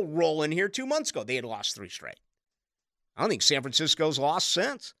Francisco roll in here 2 months ago. They had lost 3 straight. I don't think San Francisco's lost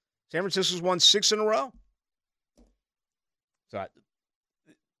since. San Francisco's won 6 in a row. So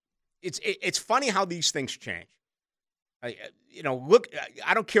it's funny how these things change. Look,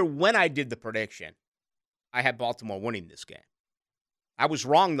 I don't care when I did the prediction. I had Baltimore winning this game. I was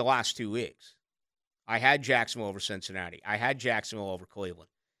wrong the last 2 weeks. I had Jacksonville over Cincinnati. I had Jacksonville over Cleveland.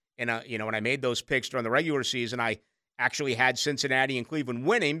 And, when I made those picks during the regular season, I actually had Cincinnati and Cleveland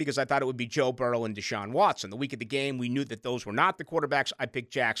winning because I thought it would be Joe Burrow and Deshaun Watson. The week of the game, we knew that those were not the quarterbacks. I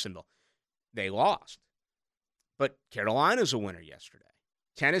picked Jacksonville. They lost. But Carolina's a winner yesterday.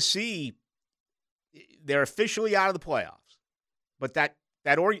 Tennessee, they're officially out of the playoffs. But that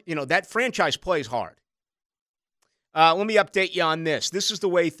franchise plays hard. Let me update you on this. This is the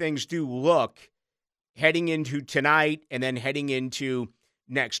way things do look heading into tonight and then heading into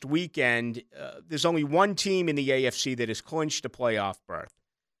next weekend. There's only one team in the AFC that has clinched a playoff berth,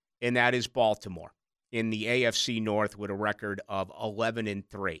 and that is Baltimore in the AFC North with a record of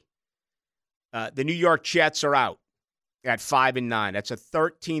 11-3. The New York Jets are out at 5-9. That's a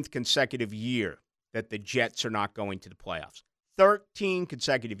 13th consecutive year that the Jets are not going to the playoffs. 13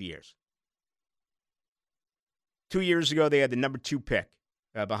 consecutive years. 2 years ago, they had the number 2 pick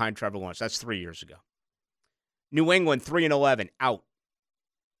behind Trevor Lawrence. That's 3 years ago. New England, 3-11, out.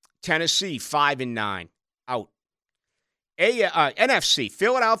 Tennessee, 5-9, out. NFC,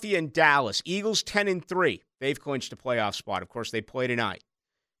 Philadelphia and Dallas. Eagles, 10-3. They've clinched a playoff spot. Of course, they play tonight.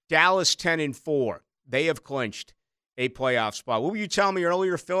 Dallas, 10-4. They have clinched a playoff spot. What were you telling me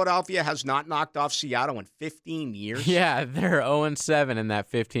earlier? Philadelphia has not knocked off Seattle in 15 years? Yeah, they're 0-7 in that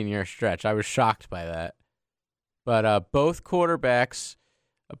 15-year stretch. I was shocked by that. But both starting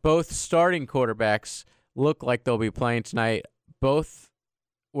quarterbacks look like they'll be playing tonight. Both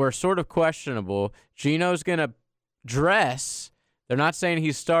were sort of questionable. Geno's going to dress. They're not saying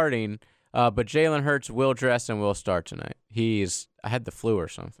he's starting, but Jalen Hurts will dress and will start tonight. I had the flu or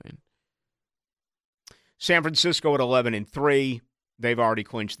something. San Francisco at 11-3. They've already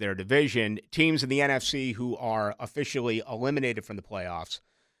clinched their division. Teams in the NFC who are officially eliminated from the playoffs: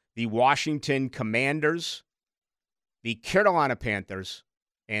 the Washington Commanders, the Carolina Panthers,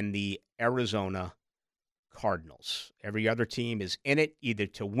 and the Arizona Cardinals. Every other team is in it either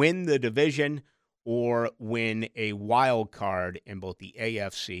to win the division or win a wild card in both the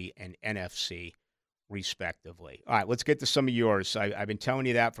AFC and NFC, respectively. All right, let's get to some of yours. I've been telling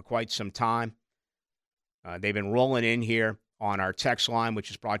you that for quite some time. They've been rolling in here on our text line,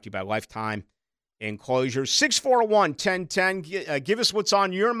 which is brought to you by Lifetime Enclosures. 641-1010. Give us what's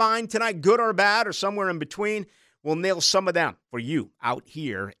on your mind tonight, good or bad, or somewhere in between. We'll nail some of them for you out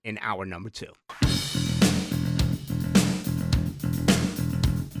here in hour number 2.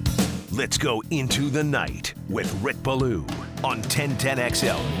 Let's go into the night with Rick Ballou on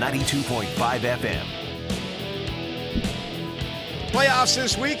 1010XL 92.5 FM. Playoffs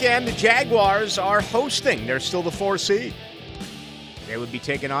this weekend. The Jaguars are hosting. They're still the 4 seed. They would be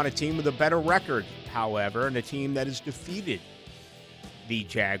taking on a team with a better record, however, and a team that has defeated the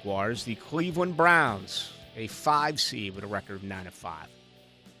Jaguars, the Cleveland Browns, a 5 seed with a record of 9-5.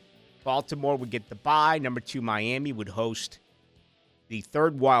 Baltimore would get the bye. Number 2, Miami would host the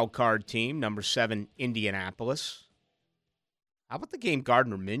 3rd wild card team, number 7, Indianapolis. How about the game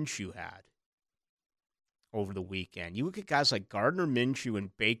Gardner Minshew had over the weekend? You look at guys like Gardner Minshew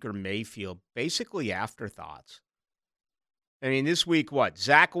and Baker Mayfield, basically afterthoughts. I mean, this week, what?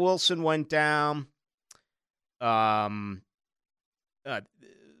 Zach Wilson went down. I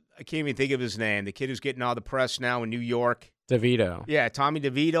can't even think of his name. The kid who's getting all the press now in New York. DeVito. Yeah, Tommy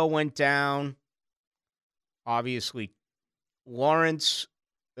DeVito went down. Obviously, Lawrence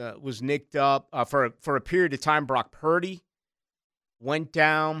was nicked up for a period of time. Brock Purdy went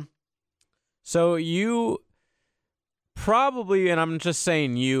down. So you probably, and I'm just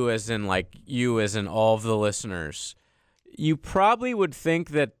saying you as in all of the listeners, you probably would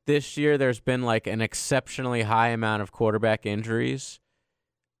think that this year there's been like an exceptionally high amount of quarterback injuries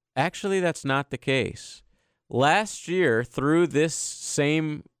Actually, that's not the case. Last year, through this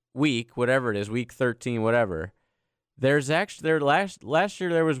same week, whatever it is, week 13, whatever, last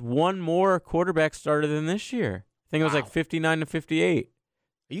year there was one more quarterback starter than this year. I think it was like 59 to 58.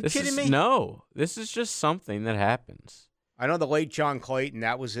 Are you kidding me? No, this is just something that happens. I know the late John Clayton,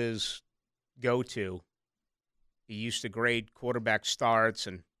 that was his go-to. He used to grade quarterback starts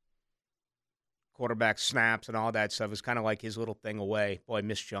and quarterback snaps and all that stuff. It was kind of like his little thing away. Boy, I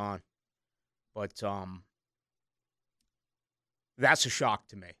miss John. But that's a shock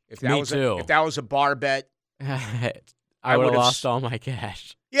to me. If that was a bar bet, I would have lost all my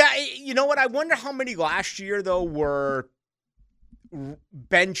cash. Yeah, you know what? I wonder how many last year, though, were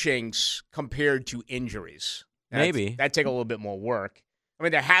benchings compared to injuries. Maybe. That'd take a little bit more work. I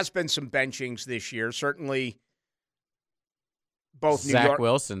mean, there has been some benchings this year. Certainly, both Zach New York.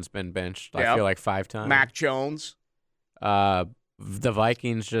 Wilson's been benched, I feel like 5 times. Mac Jones. The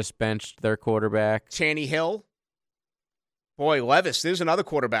Vikings just benched their quarterback. Tanny Hill. Boy, Levis, there's another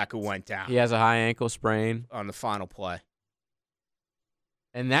quarterback who went down. He has a high ankle sprain. On the final play.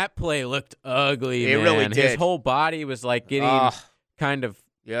 And that play looked ugly, man. It really did. His whole body was like getting kind of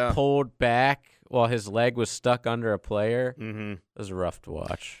pulled back while his leg was stuck under a player. Mm-hmm. It was rough to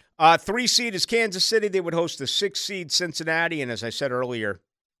watch. 3 seed is Kansas City. They would host the 6 seed Cincinnati. And as I said earlier,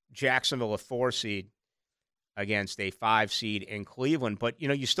 Jacksonville a 4 seed against a 5 seed in Cleveland. But,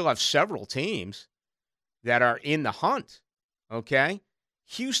 you still have several teams that are in the hunt, okay?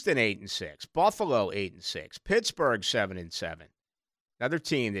 Houston 8-6, Buffalo 8-6, Pittsburgh 7-7. Another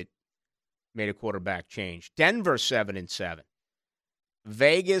team that made a quarterback change. Denver 7-7.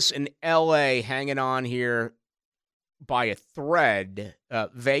 Vegas and L.A. hanging on here by a thread.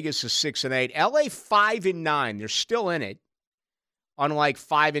 Vegas is 6-8. L.A. 5-9. They're still in it. Unlike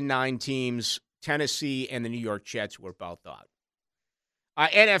 5-9 teams, Tennessee and the New York Jets were both out.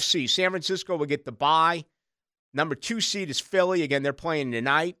 NFC, San Francisco will get the bye. Number 2 seed is Philly. Again, they're playing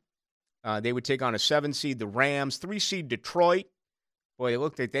tonight. They would take on a 7 seed, the Rams. 3 seed Detroit. Boy, it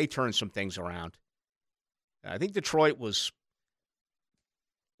looked like they turned some things around. I think Detroit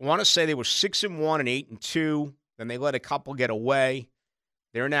I want to say they were 6-1 and 8-2. Then they let a couple get away.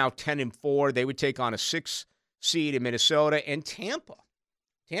 They're now 10-4. They would take on a 6 seed in Minnesota and Tampa.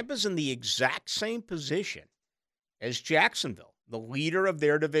 Tampa's in the exact same position as Jacksonville, the leader of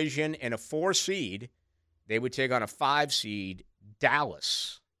their division and a 4 seed. They would take on a 5 seed,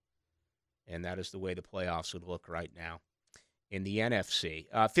 Dallas. And that is the way the playoffs would look right now in the NFC.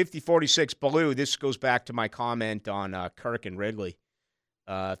 50-46, Ballou. This goes back to my comment on Kirk and Ridley.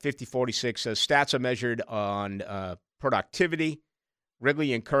 50-46 says stats are measured on productivity.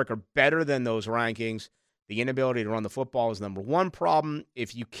 Ridley and Kirk are better than those rankings. The inability to run the football is number 1 problem.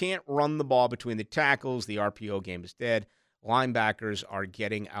 If you can't run the ball between the tackles, the RPO game is dead. Linebackers are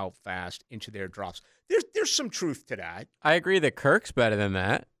getting out fast into their drops. There's some truth to that. I agree that Kirk's better than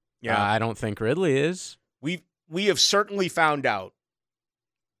that. Yeah, I don't think Ridley is. We have certainly found out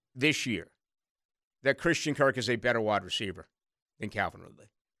this year that Christian Kirk is a better wide receiver than Calvin Ridley.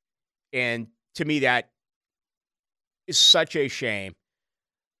 And to me, that is such a shame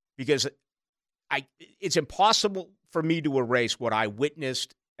because it's impossible for me to erase what I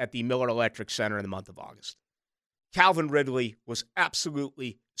witnessed at the Miller Electric Center in the month of August. Calvin Ridley was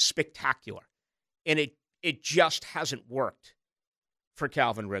absolutely spectacular. And it just hasn't worked for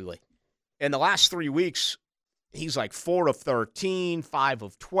Calvin Ridley. In the last 3 weeks, he's like 4 of 13, 5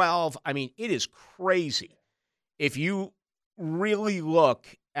 of 12. I mean, it is crazy. If you really look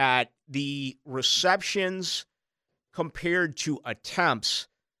at the receptions compared to attempts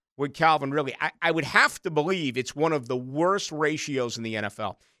with Calvin Ridley, I would have to believe it's one of the worst ratios in the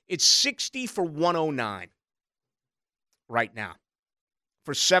NFL. It's 60 for 109 right now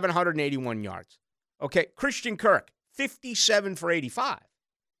for 781 yards. Okay, Christian Kirk, 57 for 85.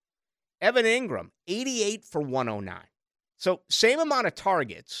 Evan Ingram, 88 for 109. So same amount of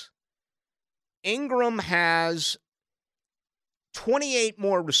targets. Ingram has 28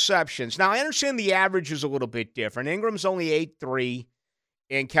 more receptions. Now, I understand the average is a little bit different. Ingram's only 8.3,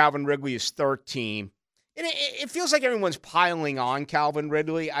 and Calvin Ridley is 13. And it feels like everyone's piling on Calvin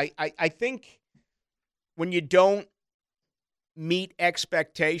Ridley. I think when you don't meet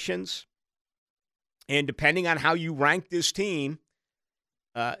expectations, and depending on how you rank this team,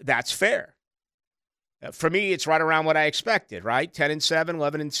 that's fair. For me, it's right around what I expected, right? 10-7,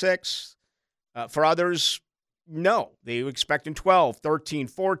 11-6. For others, no. They were expecting 12, 13,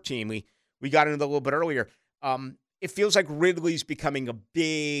 14. We got into that a little bit earlier. It feels like Ridley's becoming a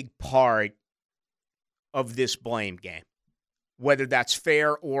big part of this blame game, whether that's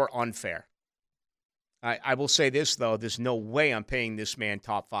fair or unfair. I will say this, though. There's no way I'm paying this man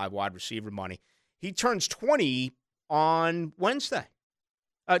top 5 wide receiver money. He turns 20 on Wednesday.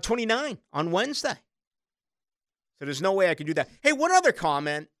 29 on Wednesday. So there's no way I can do that. Hey, one other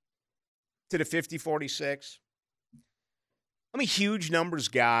comment to the 50-46. I'm a huge numbers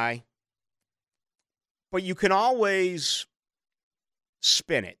guy, but you can always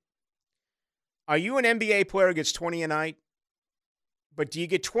spin it. Are you an NBA player who gets 20 a night? But do you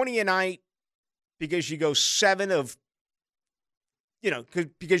get 20 a night because you go 7 of,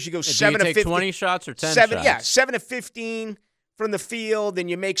 because you go 7 do you of take 15, 20 shots or 10 7, shots? Yeah, 7 of 15 from the field, and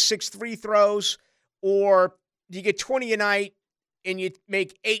you make 6 free throws, or you get 20 a night and you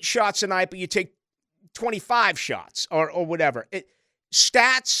make 8 shots a night, but you take 25 shots or whatever.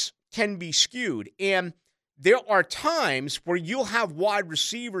 Stats can be skewed, and there are times where you'll have wide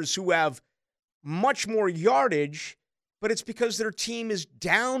receivers who have much more yardage, but it's because their team is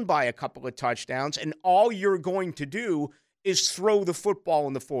down by a couple of touchdowns, and all you're going to do is throw the football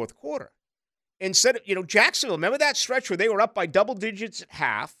in the fourth quarter. Instead of, Jacksonville, remember that stretch where they were up by double digits at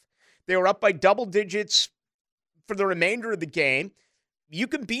half? They were up by double digits for the remainder of the game. You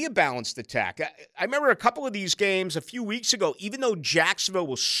can be a balanced attack. I remember a couple of these games a few weeks ago, even though Jacksonville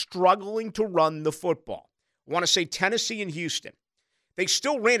was struggling to run the football. I want to say Tennessee and Houston. They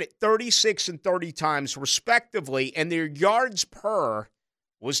still ran it 36 and 30 times respectively, and their yards per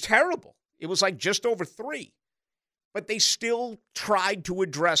was terrible. It was like just over 3. But they still tried to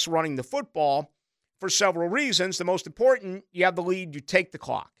address running the football for several reasons. The most important, you have the lead, you take the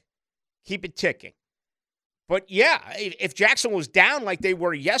clock. Keep it ticking. But yeah, if Jackson was down like they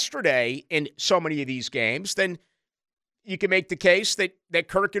were yesterday in so many of these games, then you can make the case that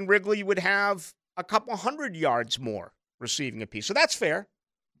Kirk and Wrigley would have a couple 100 yards more receiving apiece. So that's fair.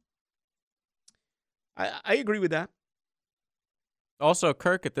 I agree with that. Also,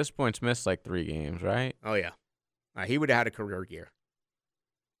 Kirk at this point's missed like 3 games, right? Oh, yeah. He would have had a career year.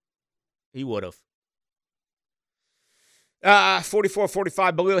 He would have.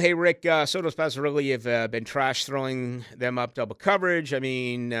 44-45, Ballou. Hey, Rick, Soto's passes really have been trash throwing them up double coverage. I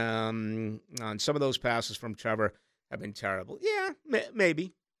mean, on some of those passes from Trevor have been terrible. Yeah,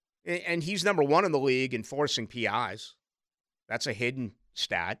 maybe. And he's number 1 in the league in forcing PIs. That's a hidden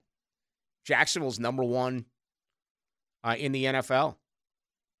stat. Jacksonville's number 1 in the NFL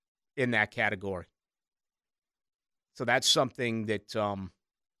in that category. So that's something that,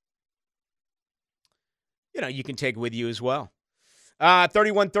 you can take with you as well.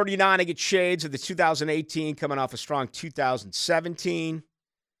 31-39, I get shades of the 2018 coming off a strong 2017.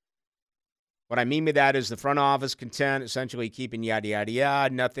 What I mean by that is the front office content, essentially keeping yada, yada,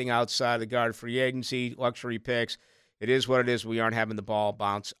 yada, nothing outside of the guard free agency, luxury picks. It is what it is. We aren't having the ball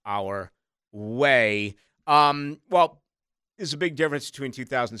bounce our way. Well, there's a big difference between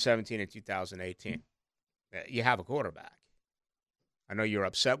 2017 and 2018. You have a quarterback. I know you're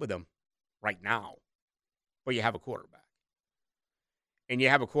upset with him right now, but you have a quarterback. And you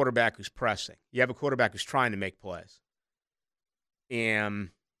have a quarterback who's pressing. You have a quarterback who's trying to make plays.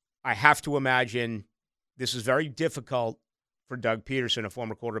 And I have to imagine this is very difficult for Doug Peterson, a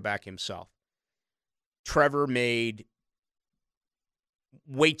former quarterback himself. Trevor made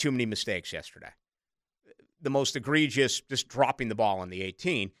way too many mistakes yesterday. The most egregious, just dropping the ball on the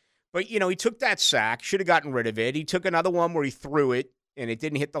 18. But, he took that sack, should have gotten rid of it. He took another one where he threw it, and it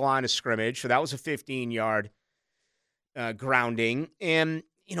didn't hit the line of scrimmage. So that was a 15-yard grounding. And,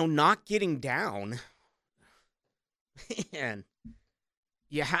 not getting down, man,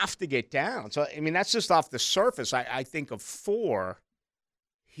 you have to get down. So, that's just off the surface. I think of 4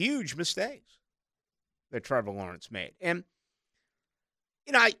 huge mistakes that Trevor Lawrence made. And,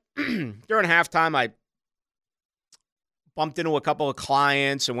 during halftime, I bumped into a couple of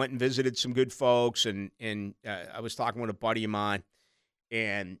clients and went and visited some good folks. And I was talking with a buddy of mine,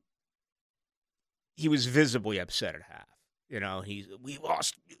 and he was visibly upset at half. We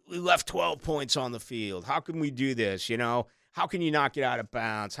left 12 points on the field. How can we do this? How can you not get out of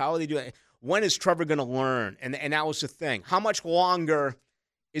bounds? How are they doing? When is Trevor going to learn? And that was the thing. How much longer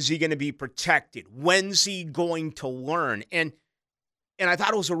is he going to be protected? When's he going to learn? And I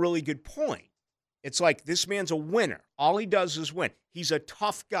thought it was a really good point. It's like, this man's a winner. All he does is win. He's a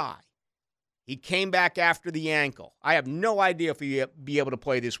tough guy. He came back after the ankle. I have no idea if he'll be able to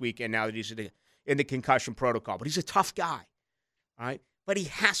play this weekend now that he's in the concussion protocol. But he's a tough guy, all right? But he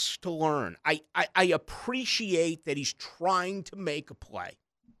has to learn. I appreciate that he's trying to make a play.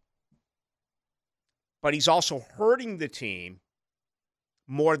 But he's also hurting the team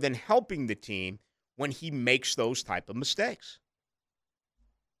more than helping the team when he makes those type of mistakes.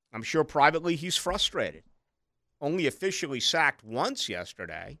 I'm sure privately he's frustrated. Only officially sacked once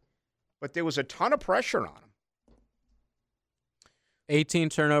yesterday. but there was a ton of pressure on him. 18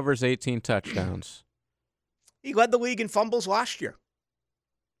 turnovers, 18 touchdowns. He led the league in fumbles last year.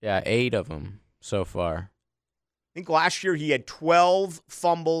 Yeah, 8 of them so far. I think last year he had 12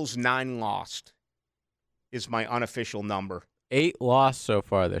 fumbles, 9 lost is my unofficial number. 8 lost so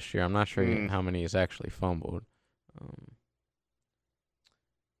far this year. I'm not sure how many he's actually fumbled.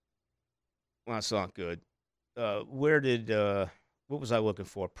 Well, that's not good. What was I looking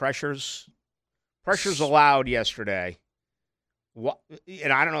for? Pressures allowed yesterday.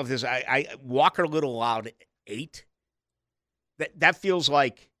 And I don't know if this, Walker Little allowed 8. That feels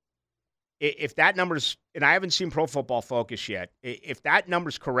like, if that number's, and I haven't seen Pro Football Focus yet, if that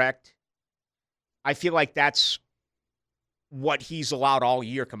number's correct, I feel like that's what he's allowed all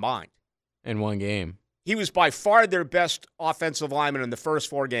year combined. In one game. He was by far their best offensive lineman in the first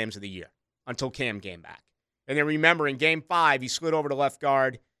 4 games of the year until Cam came back. And then remember, in Game 5, he slid over to left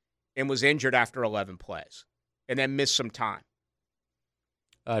guard and was injured after 11 plays and then missed some time.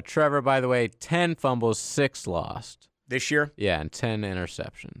 Trevor, by the way, 10 fumbles, 6 lost. This year? Yeah, and 10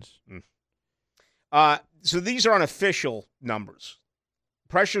 interceptions. So these are unofficial numbers.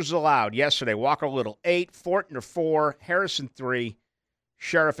 Pressures allowed yesterday. Walker Little, 8. Fortner, 4. Harrison, 3.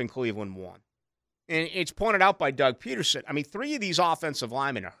 Sheriff and Cleveland, 1. And it's pointed out by Doug Peterson. I mean, 3 of these offensive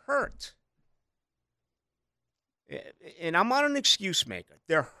linemen are hurt. And I'm not an excuse maker.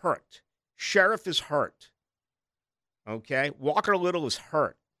 They're hurt. Sheriff is hurt. Okay? Walker Little is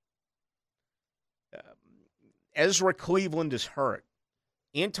hurt. Ezra Cleveland is hurt.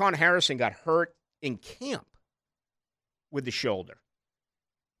 Anton Harrison got hurt in camp with the shoulder.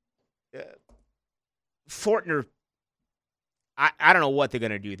 Fortner, I don't know what they're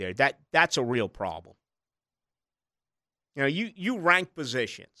going to do there. That's a real problem. You know, you rank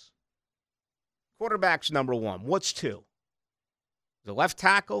positions. Quarterback's number 1. What's 2? Is it left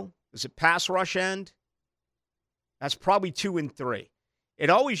tackle? Is it pass rush end? That's probably 2 and 3. It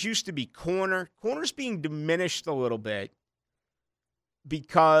always used to be corner. Corner's being diminished a little bit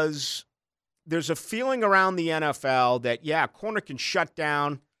because there's a feeling around the NFL that, yeah, corner can shut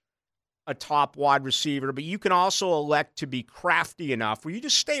down a top wide receiver, but you can also elect to be crafty enough where you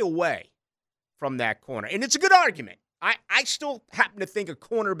just stay away from that corner. And it's a good argument. I still happen to think a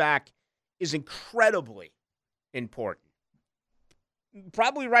cornerback is incredibly important.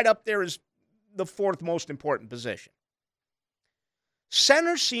 Probably right up there is the 4th most important position.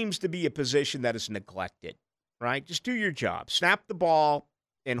 Center seems to be a position that is neglected, right? Just do your job. Snap the ball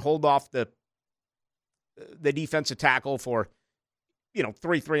and hold off the defensive tackle for,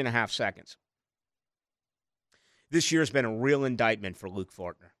 3.5 seconds. This year's been a real indictment for Luke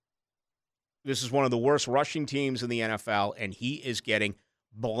Fortner. This is one of the worst rushing teams in the NFL, and he is getting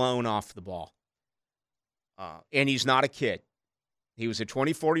blown off the ball. And he's not a kid. He was a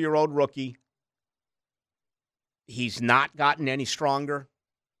 24-year-old rookie. He's not gotten any stronger.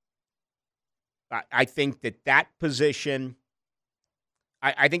 I think that position,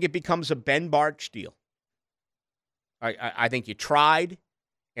 I think it becomes a Ben Bartch deal. I think you tried,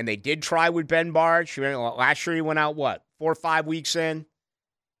 and they did try with Ben Bartch. Last year he went out, 4 or 5 weeks in?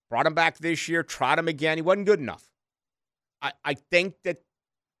 Brought him back this year, tried him again. He wasn't good enough. I think that,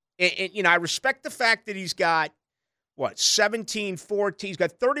 I respect the fact that he's got, 17, 14. He's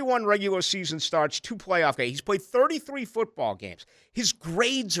got 31 regular season starts, 2 playoff games. He's played 33 football games. His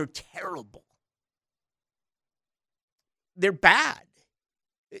grades are terrible. They're bad.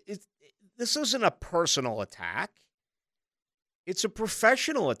 This isn't a personal attack. It's a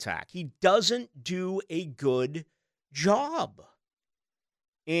professional attack. He doesn't do a good job.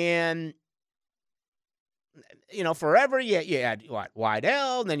 And, forever you had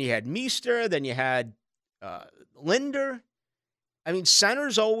Wydell, then you had Meester, then you had Linder. I mean,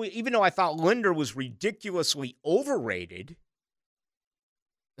 centers always, even though I thought Linder was ridiculously overrated,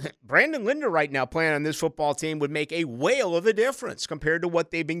 Brandon Linder right now playing on this football team would make a whale of a difference compared to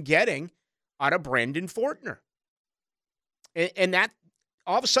what they've been getting out of Brandon Fortner. And that,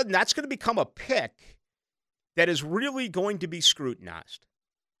 all of a sudden, that's going to become a pick that is really going to be scrutinized.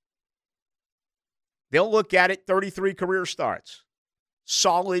 They'll look at it, 33 career starts.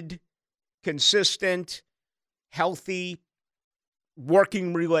 Solid, consistent, healthy,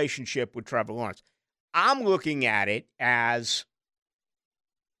 working relationship with Trevor Lawrence. I'm looking at it as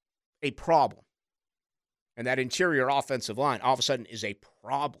a problem. And that interior offensive line all of a sudden is a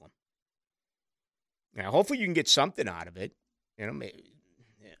problem. Now, hopefully you can get something out of it. I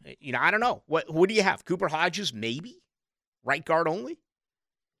don't know. What do you have? Cooper Hodges, maybe? Right guard only?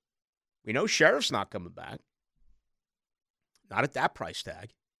 We know Sheriff's not coming back. Not at that price tag.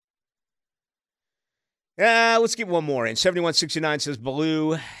 Let's get one more in. 7169 says,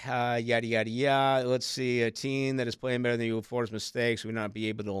 Ballou, yada, yada, yada. Let's see. A team that is playing better than you will force mistakes. We will not be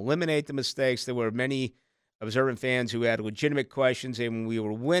able to eliminate the mistakes. There were many observant fans who had legitimate questions saying we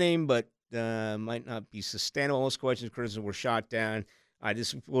were winning, but might not be sustainable. Most questions, criticism were shot down.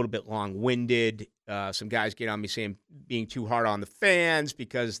 This is a little bit long-winded. Some guys get on me saying being too hard on the fans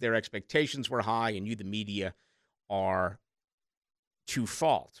because their expectations were high and you, the media, are to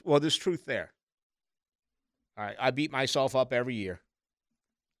fault. Well, there's truth there. I beat myself up every year.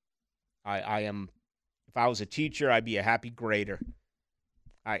 I am, if I was a teacher, I'd be a happy grader.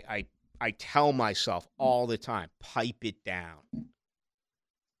 I tell myself all the time, pipe it down.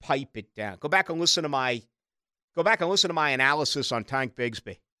 Pipe it down. Go back and listen to my analysis on Tank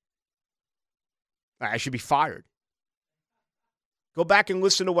Bigsby. I should be fired. Go back and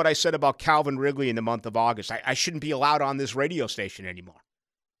listen to what I said about Calvin Ridley in the month of August. I shouldn't be allowed on this radio station anymore.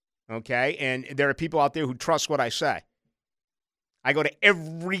 Okay? And there are people out there who trust what I say. I go to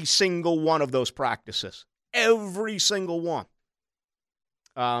every single one of those practices. Every single one.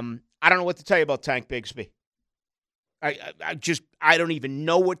 I don't know what to tell you about Tank Bigsby. I don't even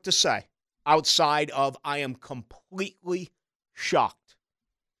know what to say outside of I am completely shocked.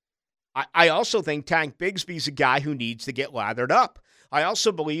 I also think Tank Bigsby's a guy who needs to get lathered up. I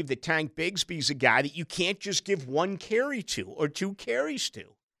also believe that Tank Bigsby's a guy that you can't just give one carry to or two carries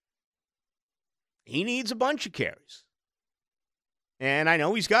to. He needs a bunch of carries. And I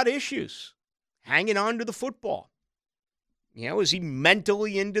know he's got issues hanging on to the football. Is he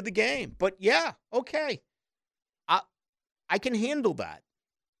mentally into the game? But yeah, okay. I can handle that.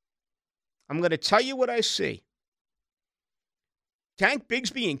 I'm going to tell you what I see. Tank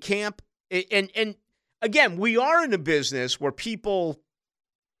Bigsby in camp, and again, we are in a business where people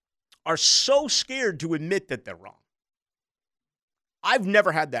are so scared to admit that they're wrong. I've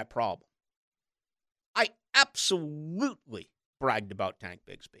never had that problem. I absolutely bragged about Tank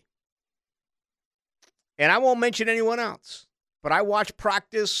Bigsby. And I won't mention anyone else, but I watched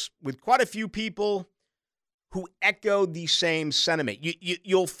practice with quite a few people who echoed the same sentiment.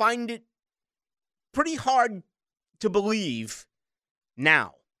 You'll find it pretty hard to believe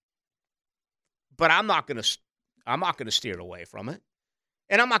now, but I'm not going to steer away from it.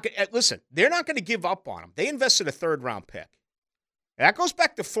 And I'm not going to listen. They're not going to give up on him. They invested a third-round pick. And that goes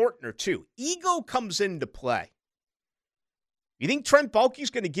back to Fortner too. Ego comes into play. You think Trent Baalke's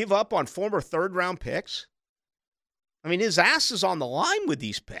going to give up on former third-round picks? I mean, his ass is on the line with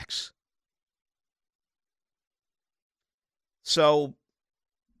these picks. So,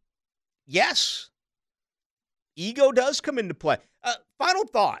 yes, ego does come into play. Final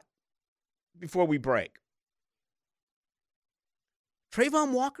thought before we break.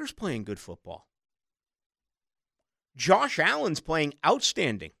 Trayvon Walker's playing good football. Josh Allen's playing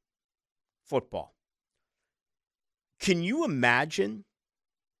outstanding football. Can you imagine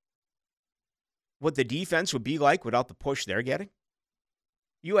what the defense would be like without the push they're getting?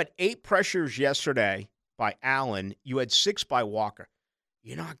 You had 8 pressures yesterday by Allen. You had 6 by Walker.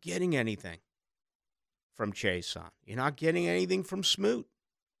 You're not getting anything from Chason. You're not getting anything from Smoot.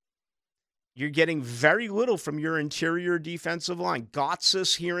 You're getting very little from your interior defensive line.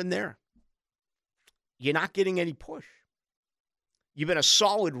 Gotsis here and there. You're not getting any push. You've been a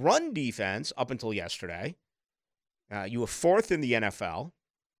solid run defense up until yesterday. You were 4th in the NFL.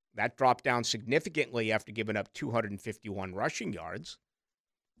 That dropped down significantly after giving up 251 rushing yards.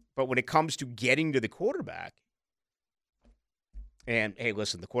 But when it comes to getting to the quarterback, and hey,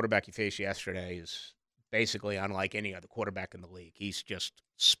 listen, the quarterback you faced yesterday is basically unlike any other quarterback in the league. He's just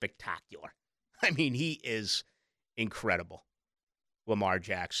spectacular. I mean, he is incredible, Lamar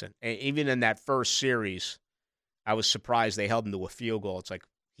Jackson. And even in that first series, I was surprised they held him to a field goal. It's like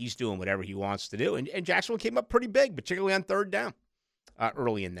he's doing whatever he wants to do. And Jacksonville came up pretty big, particularly on third down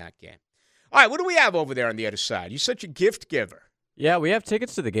early in that game. All right, what do we have over there on the other side? You're such a gift giver. Yeah, we have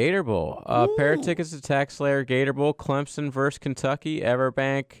tickets to the Gator Bowl. Pair of tickets to Tax Slayer Gator Bowl, Clemson versus Kentucky,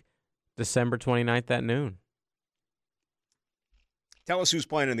 Everbank, December 29th at noon. Tell us who's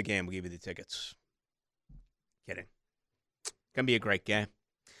playing in the game. We'll give you the tickets. Kidding. Gonna be a great game.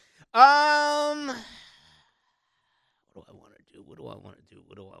 What do I want to do? What do I want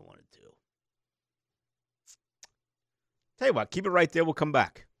to do? Tell you what, keep it right there. We'll come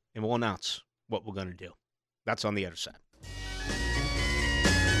back, and we'll announce what we're going to do. That's on the other side.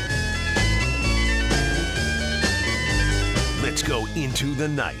 Let's go into the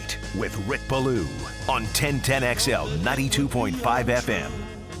night with Rick Ballou on 1010XL 92.5 FM.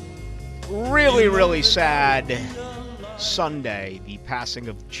 Really, really sad Sunday, the passing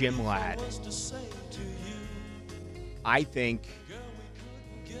of Jim Ladd. I think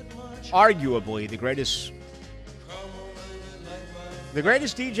arguably the greatest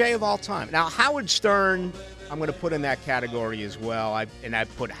DJ of all time. Now, Howard Stern, I'm going to put in that category as well. I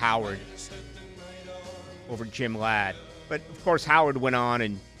put Howard over Jim Ladd. But, of course, Howard went on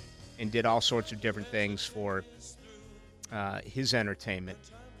and did all sorts of different things for his entertainment.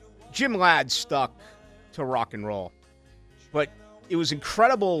 Jim Ladd stuck to rock and roll. But it was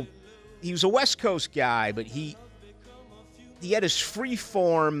incredible. He was a West Coast guy, but he had his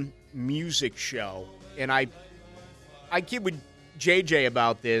free-form music show. And I kid with JJ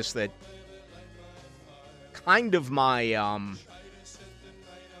about this, that kind of my a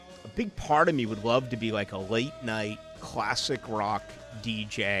big part of me would love to be like a late-night classic rock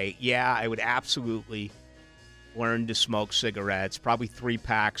DJ. Yeah, I would absolutely learn to smoke cigarettes, probably 3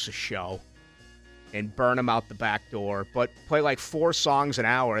 packs a show, and burn them out the back door, but play like 4 songs an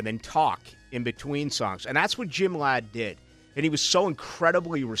hour and then talk in between songs. And that's what Jim Ladd did. And he was so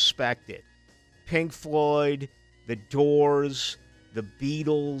incredibly respected. Pink Floyd, The Doors, The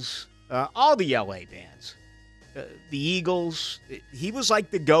Beatles, all the LA bands, the Eagles. He was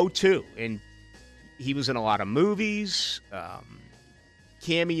like the go-to. And he was in a lot of movies,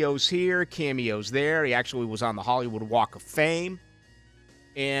 cameos here, cameos there. He actually was on the Hollywood Walk of Fame.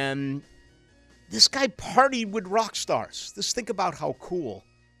 And this guy partied with rock stars. Just think about how cool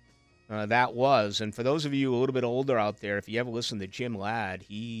that was. And for those of you a little bit older out there, if you ever listen to Jim Ladd,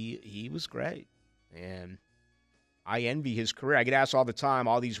 he was great. And I envy his career. I get asked all the time,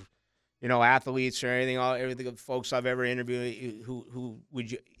 all these, athletes or everything folks I've ever interviewed, who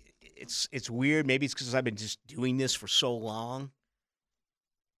would you? It's weird. Maybe it's because I've been just doing this for so long.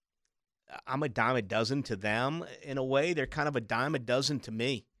 I'm a dime a dozen to them in a way. They're kind of a dime a dozen to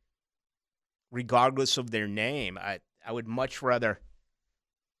me, regardless of their name. I would much rather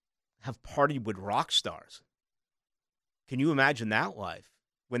have partied with rock stars. Can you imagine that life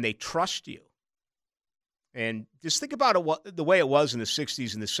when they trust you? And just think about it, the way it was in the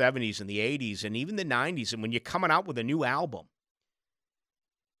 60s and the 70s and the 80s and even the 90s. And when you're coming out with a new album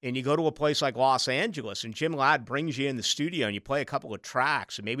and you go to a place like Los Angeles and Jim Ladd brings you in the studio and you play a couple of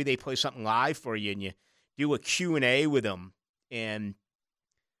tracks and maybe they play something live for you and you do a Q&A with them. And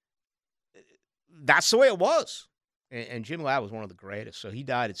that's the way it was. And Jim Ladd was one of the greatest. So he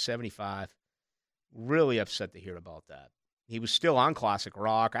died at 75. Really upset to hear about that. He was still on classic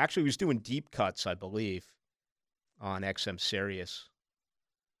rock. Actually, he was doing deep cuts, I believe, on XM Sirius.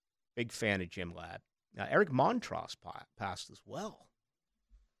 Big fan of Jim Ladd. Now, Eric Montross passed as well.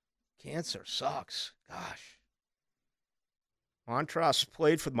 Cancer sucks. Gosh. Montross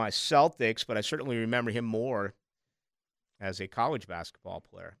played for my Celtics, but I certainly remember him more as a college basketball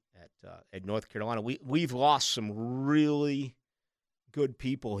player at North Carolina. We've lost some really good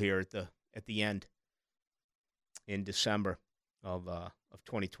people here at the end in December of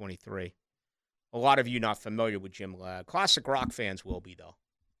 2023. A lot of you not familiar with Jim Ladd. Classic rock fans will be, though.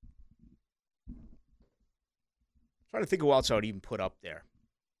 Trying to think who else I would even put up there.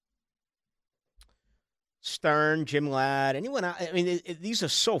 Stern, Jim Ladd, anyone else? I mean, these are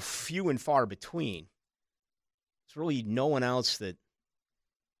so few and far between. There's really no one else that...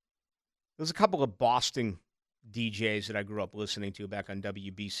 There's a couple of Boston DJs that I grew up listening to back on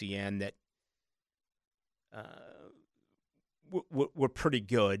WBCN that were pretty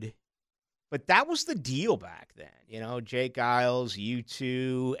good. But that was the deal back then. Jake Giles,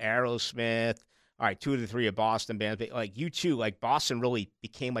 U2, Aerosmith. All right, 2 of the 3 of Boston bands. But like U2, like Boston really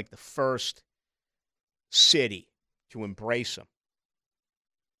became like the first city to embrace them.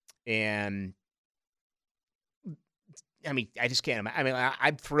 And I mean, I just can't imagine. I mean,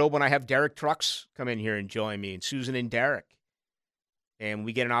 I'm thrilled when I have Derek Trucks come in here and join me, and Susan and Derek. And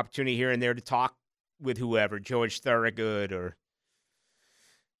we get an opportunity here and there to talk with whoever, George Thorogood or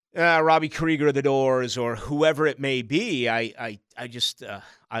Robbie Krieger of the Doors or whoever it may be. I just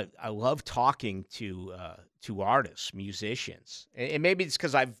love talking to artists, musicians. And maybe it's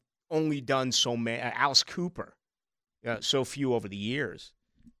because I've only done so many, Alice Cooper, so few over the years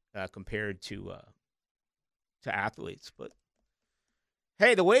compared to athletes. But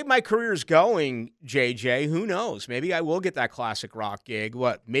hey, the way my career is going, JJ, who knows? Maybe I will get that classic rock gig.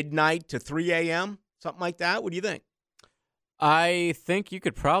 What, midnight to 3 a.m.? Something like that? What do you think? I think you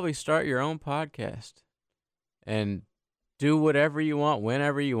could probably start your own podcast and do whatever you want,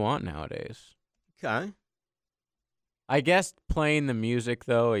 whenever you want nowadays. Okay. I guess playing the music,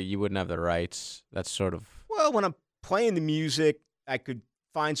 though, you wouldn't have the rights. That's sort of... Well, when I'm playing the music, I could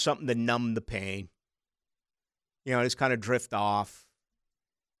find something to numb the pain. Just kind of drift off.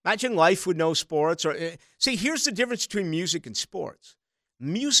 Imagine life with no sports. See, here's the difference between music and sports.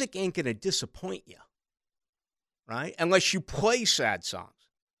 Music ain't going to disappoint you, right? Unless you play sad songs.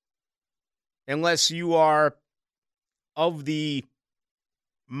 unless you are of the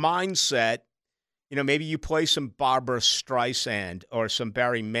mindset, maybe you play some Barbara Streisand or some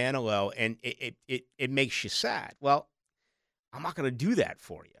Barry Manilow and it makes you sad. Well, I'm not going to do that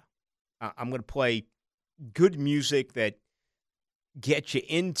for you. I'm going to play good music that gets you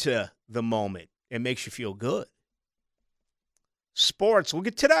into the moment and makes you feel good. Sports, look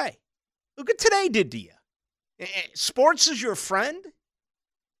at today. Look what today did to you. Sports is your friend?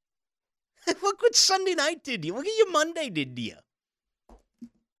 Look what Sunday night did to you. Look at your Monday did to you.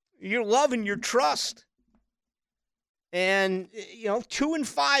 Your love and your trust. And,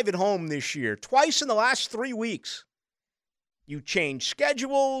 2-5 at home this year. Twice in the last 3 weeks. You change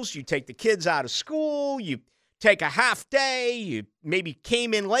schedules. You take the kids out of school. You take a half day. You maybe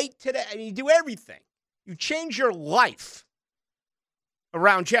came in late today. I mean, you do everything. You change your life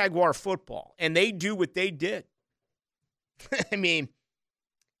around Jaguar football. And they do what they did. I mean,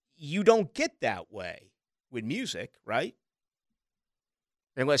 you don't get that way with music, right?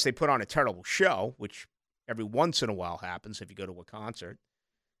 Unless they put on a terrible show, which every once in a while happens if you go to a concert.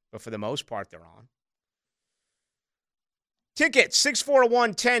 But for the most part, they're on. Tickets,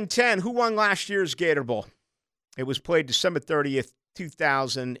 641-1010. Who won last year's Gator Bowl? It was played December 30th,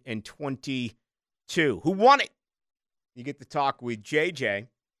 2022. Who won it? You get to talk with JJ,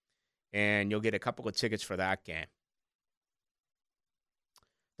 and you'll get a couple of tickets for that game.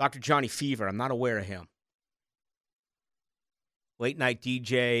 Dr. Johnny Fever, I'm not aware of him. Late night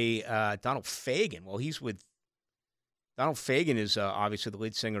DJ Donald Fagen. Well, Donald Fagen is obviously the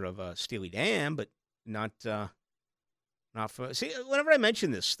lead singer of Steely Dan, but not for. See, whenever I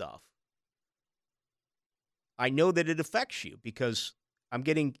mention this stuff, I know that it affects you because I'm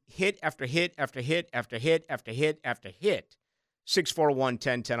getting hit after hit after hit after hit after hit after hit.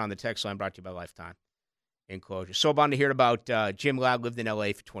 641-1010 on the text line, brought to you by Lifetime Enclosure. So bound to hear about Jim Loud, lived in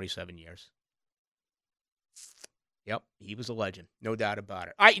L.A. for 27 years. Yep, he was a legend. No doubt about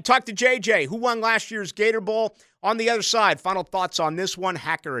it. All right, you talked to JJ, who won last year's Gator Bowl. On the other side, final thoughts on this one,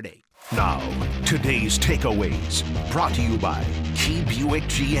 Hacker at 8. Now, today's takeaways, brought to you by Key Buick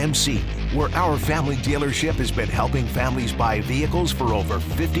GMC, where our family dealership has been helping families buy vehicles for over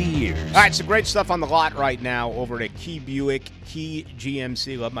 50 years. All right, some great stuff on the lot right now over at Key Buick, Key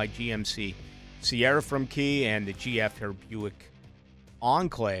GMC. Love my GMC Sierra from Key and the GF here Buick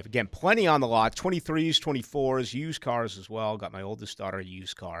Enclave. Again, plenty on the lot, 23s, 24s, used cars as well. Got my oldest daughter a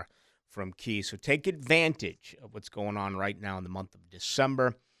used car from Key. So take advantage of what's going on right now in the month of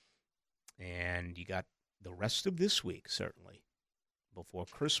December. And you got the rest of this week, certainly, before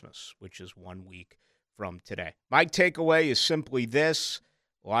Christmas, which is 1 week from today. My takeaway is simply this.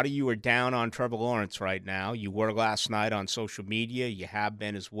 A lot of you are down on Trevor Lawrence right now. You were last night on social media. You have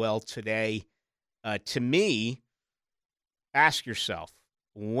been as well today. To me, ask yourself,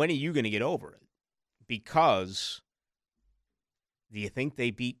 when are you going to get over it? Because do you think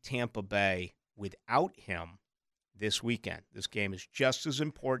they beat Tampa Bay without him this weekend? This game is just as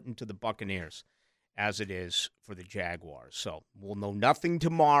important to the Buccaneers as it is for the Jaguars. So we'll know nothing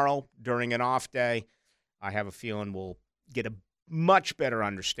tomorrow during an off day. I have a feeling we'll get a much better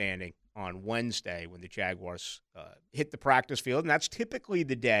understanding on Wednesday when the Jaguars hit the practice field. And that's typically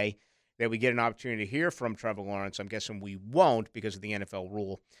the day that we get an opportunity to hear from Trevor Lawrence. I'm guessing we won't because of the NFL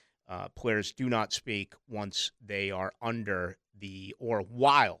rule. Players do not speak once they are under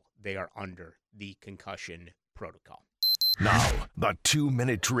while they are under the concussion protocol. Now, the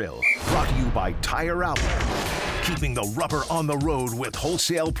 2-minute drill, brought to you by Tire Outlet. Keeping the rubber on the road with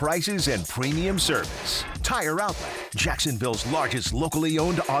wholesale prices and premium service. Tire Outlet, Jacksonville's largest locally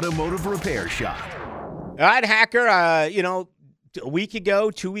owned automotive repair shop. All right, Hacker, a week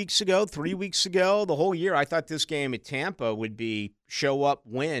ago, 2 weeks ago, 3 weeks ago, the whole year, I thought this game at Tampa would be show up,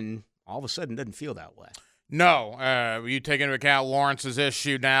 win. All of a sudden, it doesn't feel that way. No. You take into account Lawrence's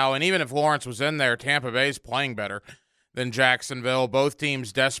issue now, and even if Lawrence was in there, Tampa Bay's playing better than Jacksonville. Both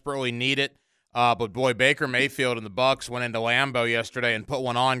teams desperately need it. But, boy, Baker Mayfield and the Bucs went into Lambeau yesterday and put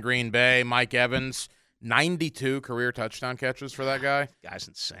one on Green Bay. Mike Evans, 92 career touchdown catches for that guy. Guy's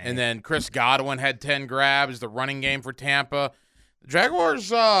insane. And then Chris Godwin had 10 grabs, the running game for Tampa. The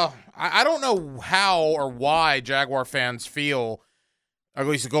Jaguars, I don't know how or why Jaguar fans feel, at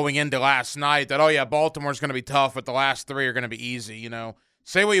least going into last night, that, Baltimore's going to be tough, but the last three are going to be easy,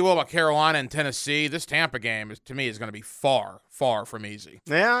 Say what you will about Carolina and Tennessee, this Tampa game, to me, is going to be far, far from easy.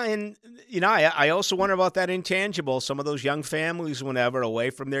 Yeah, and, I also wonder about that intangible. Some of those young families, whenever, away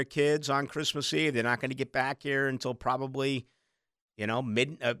from their kids on Christmas Eve, they're not going to get back here until probably,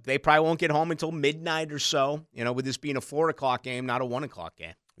 they probably won't get home until midnight or so, with this being a 4 o'clock game, not a 1 o'clock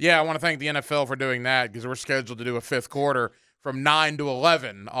game. Yeah, I want to thank the NFL for doing that because we're scheduled to do a fifth quarter from 9 to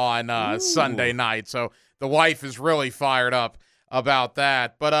 11 on Sunday night. So the wife is really fired up about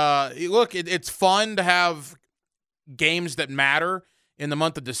that. But look, it's fun to have games that matter in the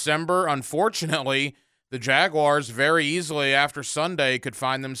month of December. Unfortunately, the Jaguars very easily after Sunday could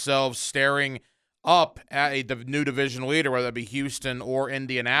find themselves staring up at a new division leader, whether that be Houston or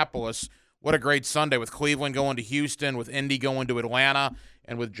Indianapolis. What a great Sunday with Cleveland going to Houston, with Indy going to Atlanta,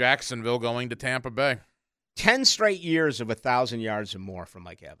 and with Jacksonville going to Tampa Bay. 10 straight years of 1,000 yards or more from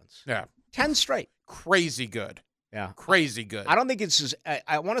Mike Evans. Yeah. 10 straight. Crazy good. Yeah. Crazy good. I don't think it's as,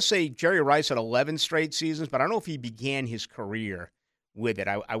 I want to say Jerry Rice had 11 straight seasons, but I don't know if he began his career with it.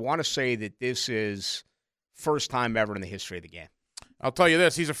 I want to say that this is first time ever in the history of the game. I'll tell you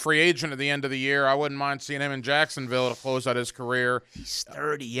this, he's a free agent at the end of the year. I wouldn't mind seeing him in Jacksonville to close out his career. He's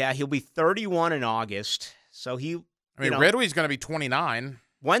 30. Yeah, he'll be 31 in August. So Ridley's going to be 29.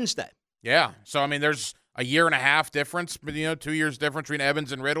 Wednesday. Yeah. So, there's a year and a half difference, 2 years difference between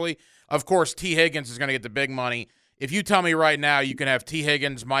Evans and Ridley. Of course, T. Higgins is going to get the big money. If you tell me right now you can have T.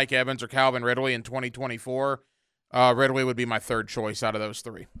 Higgins, Mike Evans, or Calvin Ridley in 2024, Ridley would be my third choice out of those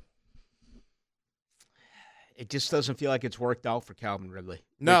three. It just doesn't feel like it's worked out for Calvin Ridley.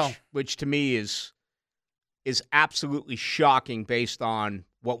 No. Which to me is absolutely shocking based on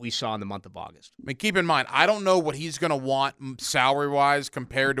what we saw in the month of August. Keep in mind, I don't know what he's going to want salary-wise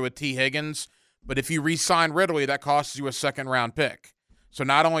compared to a T. Higgins, but if you re-sign Ridley, that costs you a second-round pick. So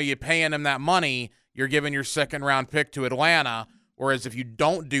not only are you paying him that money, you're giving your second-round pick to Atlanta, whereas if you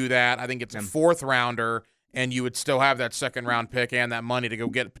don't do that, I think it's a fourth-rounder, and you would still have that second-round pick and that money to go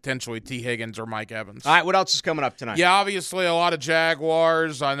get potentially T. Higgins or Mike Evans. All right, what else is coming up tonight? Yeah, obviously a lot of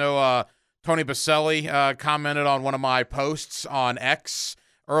Jaguars. I know Tony Baselli commented on one of my posts on X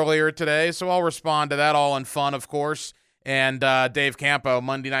earlier today, so I'll respond to that, all in fun, of course. And Dave Campo,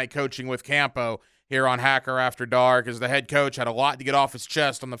 Monday Night Coaching with Campo here on Hacker After Dark, as the head coach had a lot to get off his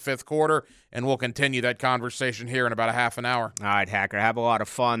chest on the fifth quarter, and we'll continue that conversation here in about a half an hour. All right, Hacker, have a lot of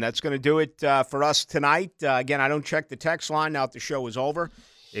fun. That's going to do it for us tonight. Again, I don't check the text line now that the show is over.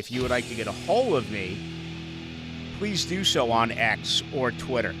 If you would like to get a hold of me, please do so on X or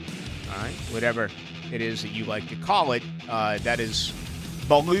Twitter. All right, whatever it is that you like to call it. That is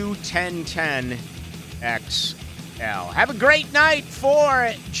Ballou 1010 XL. Have a great night for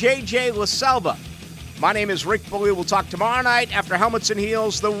JJ LaSelva. My name is Rick Ballou. We'll talk tomorrow night after Helmets and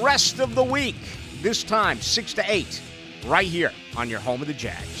Heels the rest of the week. This time, 6 to 8, right here on your home of the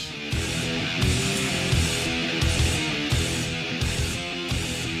Jags.